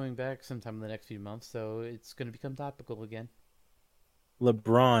supposed to be coming back sometime in the next few months, so it's going to become topical again.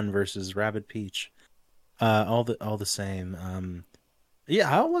 LeBron versus Rabbit Peach. All the same.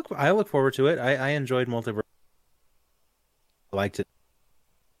 Yeah, I look forward to it. I enjoyed Multiverse. I liked it.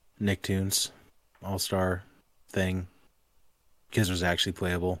 Nicktoons All Star thing because it was actually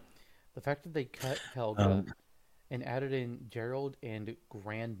playable. The fact that they cut Helga Um, and added in Gerald and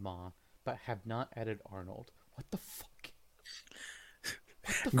Grandma, but have not added Arnold. What the fuck?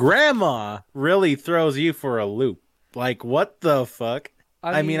 What the fuck? Grandma really throws you for a loop. Like, what the fuck?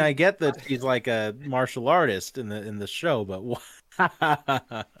 I I mean, mean, I get that she's like a martial artist in the show, but what?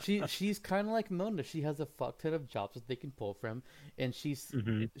 she's kind of like Mona. She has a fuck ton of jobs that they can pull from, and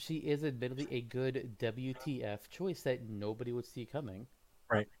hmm she is admittedly a good WTF choice that nobody would see coming.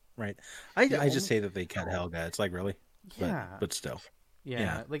 Right, right. The I just only say that they cut Helga. It's like really, Yeah, but still,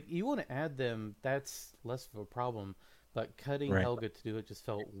 yeah, yeah, like you want to add them, that's less of a problem. But cutting right, Helga to do it just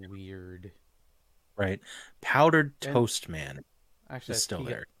felt weird. right. Powdered And Toast Man actually, is still he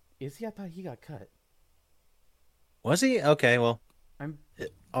got there. is he? I thought he got cut. Was he? Okay, well, I'm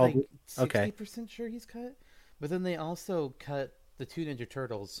I'll like okay. 60% sure he's cut. But then they also cut the two Ninja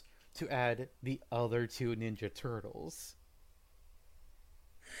Turtles to add the other two Ninja Turtles.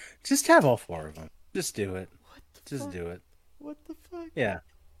 Just have all four of them. Just do it. What the Just fuck? do it. What the fuck? Yeah,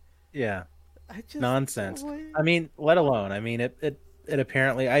 yeah. I just Nonsense. what? I mean, let alone. I mean, it. it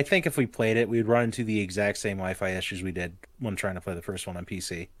apparently, I think if we played it, we'd run into the exact same Wi-Fi issues we did when trying to play the first one on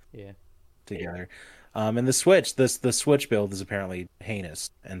PC Yeah. together. And the Switch build is apparently heinous,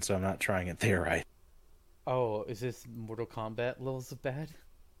 and so I'm not trying it there. Right? Oh, is this Mortal Kombat levels of bad?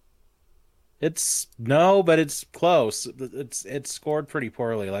 It's no, but it's close. It's scored pretty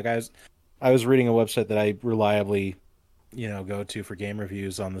poorly. Like I was reading a website that I reliably, go to for game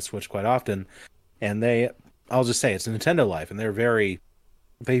reviews on the Switch quite often, and I'll just say it's Nintendo Life, and they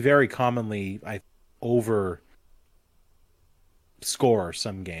very commonly over score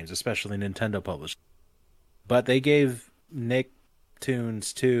some games, especially Nintendo published. But they gave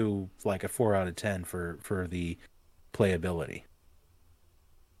Nicktoons 2 like a 4 out of 10 for the playability.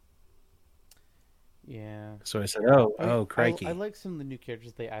 Yeah. So I said, I mean, I crikey. like some of the new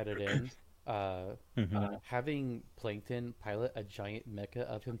characters they added in. Mhm. Having Plankton pilot a giant mecha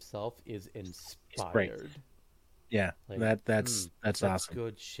of himself is It's great. inspired. Yeah, Like, that's that's awesome.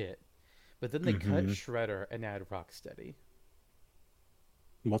 good shit. But then they cut Hmm. Shredder and add Rocksteady.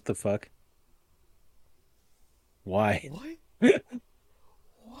 What the fuck? Why? What?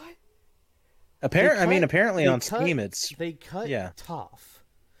 What? I mean, apparently They on cut Steam, it's they cut yeah. Toph.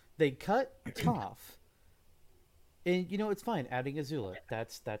 They cut Toph. And it's fine adding Azula.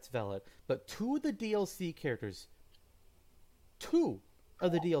 That's valid. But two of the DLC characters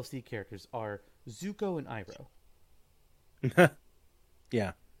are Zuko and Iroh.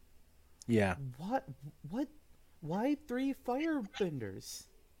 Yeah, yeah, What? What? Why three firebenders?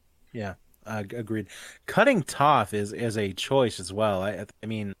 yeah. Agreed. Cutting Toph is a choice as well. I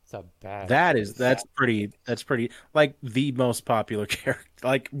mean, It's a bad choice. that's pretty like the most popular character,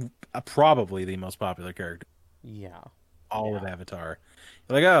 like probably the most popular character Yeah. all of Avatar.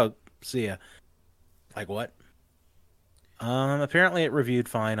 You're like, oh, see ya. Like what? Apparently it reviewed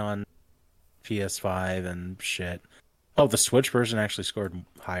fine on PS5 and shit. Oh, the Switch version actually scored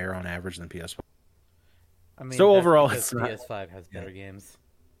higher on average than PS5. I mean, So that's overall, because it's not. PS5 has Yeah, better games.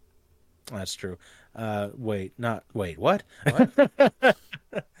 that's true. Wait, what? What?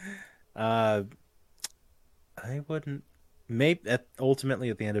 uh, I wouldn't. Maybe ultimately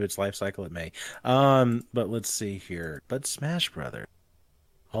at the end of its life cycle, it may. But let's see here. But Smash Brothers,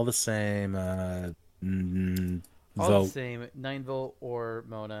 all the same. All the Vote. same, 9 volt or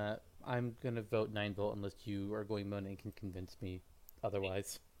Mona. I'm gonna vote 9 volt unless you are going Mona and can convince me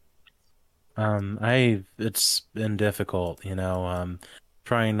otherwise. It's been difficult,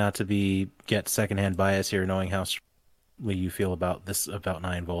 trying not to get secondhand bias here, knowing how strongly you feel about this about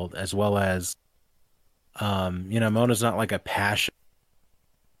 9 volt, as well as, Mona's not like a passion.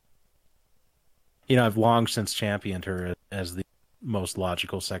 I've long since championed her as the most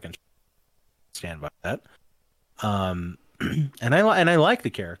logical second. Stand by that. Um, and I like the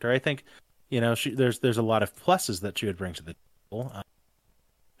character. I think, there's a lot of pluses that she would bring to the table.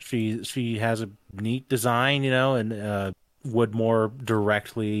 She has a neat design, and would more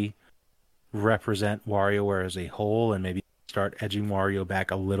directly represent WarioWare as a whole, and maybe start edging Wario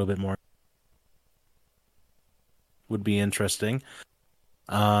back a little bit more. Would be interesting.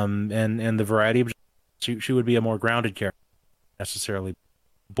 And the variety of she would be a more grounded character, necessarily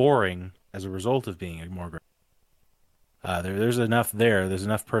boring as a result of being a more grounded. There's enough there. There's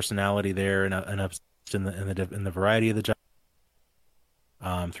enough personality there, and enough in the variety of the job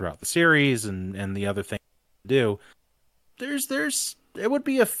throughout the series, and the other thing to do. It would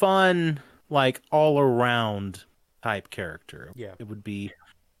be a fun, like, all around type character. Yeah. It would be.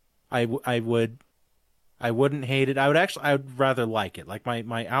 I wouldn't hate it. I would rather like it. Like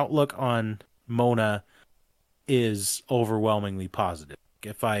my outlook on Mona is overwhelmingly positive.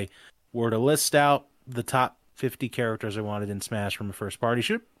 If I were to list out the top 50 characters I wanted in Smash from a first party,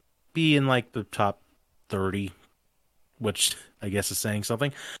 should be in like the top 30, which I guess is saying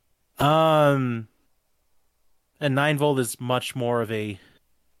something. And 9 volt is much more of a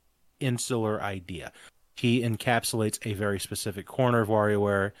insular idea. He encapsulates a very specific corner of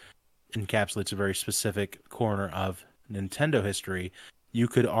WarioWare, encapsulates a very specific corner of Nintendo history. You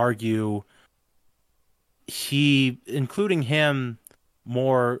could argue including him,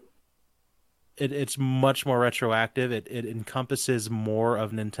 more. It's much more retroactive. It encompasses more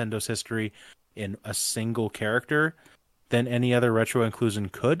of Nintendo's history in a single character than any other retro inclusion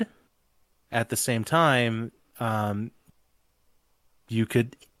could. At the same time, you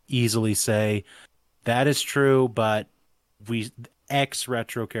could easily say that is true, but X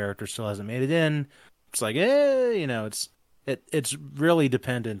retro character still hasn't made it in. It's like, it's really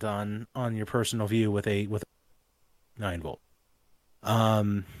dependent on your personal view with 9 volt.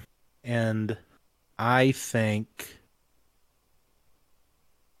 And I think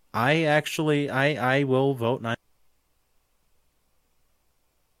I will vote 9.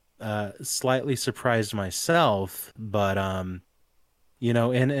 slightly surprised myself, but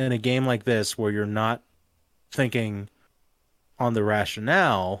in a game like this where you're not thinking on the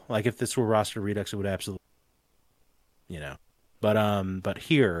rationale, like if this were roster redux, it would absolutely, you know, but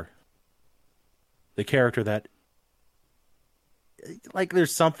here, the character that, like,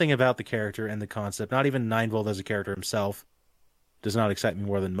 there's something about the character and the concept. Not even 9-Volt as a character himself does not excite me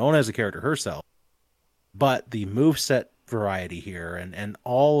more than Mona as a character herself, but the moveset variety here and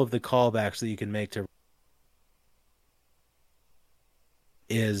all of the callbacks that you can make to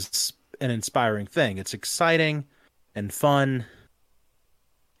is an inspiring thing. It's exciting and fun,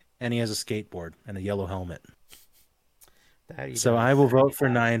 and he has a skateboard and a yellow helmet. That he So does. I will vote for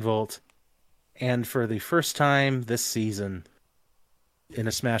 9-Volt. And for the first time this season in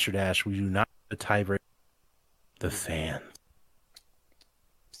a Smash or Dash, we do not have a tiebreaker. The fan.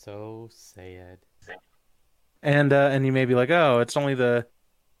 So sad. And you may be like, oh, it's only the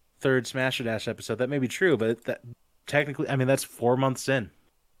third Smash or Dash episode. That may be true, but that technically, I mean, that's 4 months in.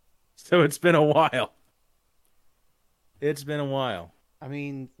 So it's been a while. It's been a while. I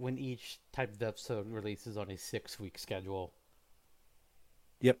mean, when each type of episode releases on a 6-week schedule.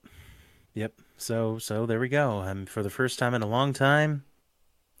 Yep. So there we go. For the first time in a long time,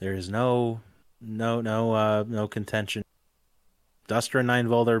 there is no contention. Duster and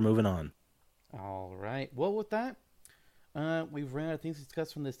 9-Volt are moving on. All right. Well, with that, we've run out of things to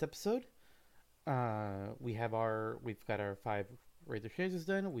discuss from this episode. We've got our 5 Razor Shares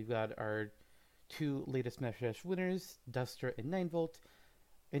done. We've got our 2 latest Smash Dash winners, Duster and 9-Volt.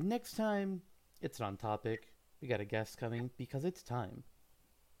 And next time, it's on topic. We got a guest coming because it's time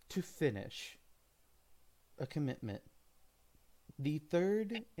to finish a commitment. The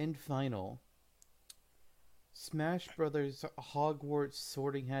third and final Smash Brothers Hogwarts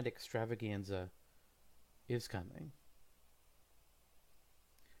Sorting Hat Extravaganza is coming.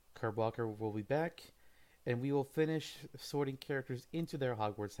 Curb Walker will be back, and we will finish sorting characters into their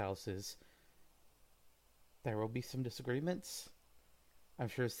Hogwarts houses. There will be some disagreements. I'm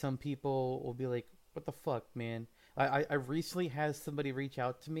sure some people will be like, what the fuck, man? I recently had somebody reach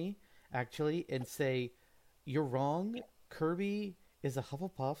out to me, actually, and say, you're wrong. Kirby is a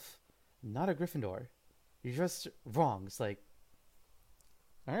Hufflepuff, not a Gryffindor. You're just wrong. It's like,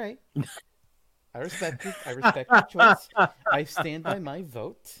 all right. I respect your choice. I stand by my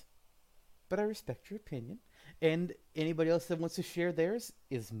vote, but I respect your opinion. And anybody else that wants to share theirs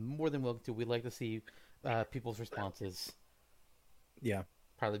is more than welcome to. We'd like to see people's responses. Yeah.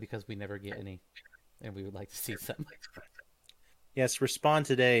 Probably because we never get any, and we would like to see some. Yes, respond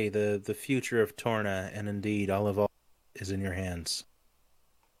today. The future of Torna, and indeed, all is in your hands.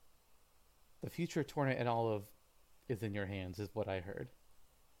 The future of Torna and Olive is in your hands, is what I heard.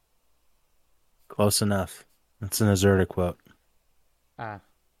 Close enough. That's an Azurta quote. I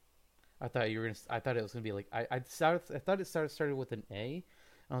thought I thought it was gonna be like I thought it started with an A. And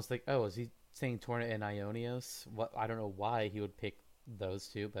I was like, oh, is he saying Torna and Ionios? What, I don't know why he would pick those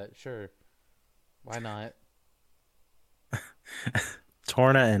two, but sure, why not?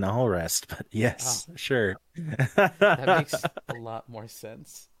 Torna and all rest, but yes, sure. That makes a lot more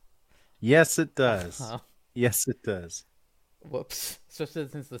sense. Yes, it does. Yes, it does. Whoops. Especially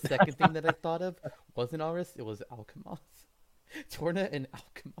since the second thing that I thought of wasn't Aris, it was Alchemoth. Torna and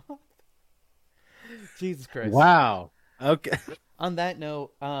Alchemoth. Jesus Christ. Wow. Okay. On that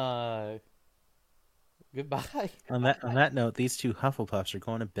note, goodbye. On that note, these two Hufflepuffs are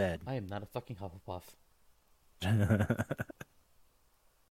going to bed. I am not a fucking Hufflepuff.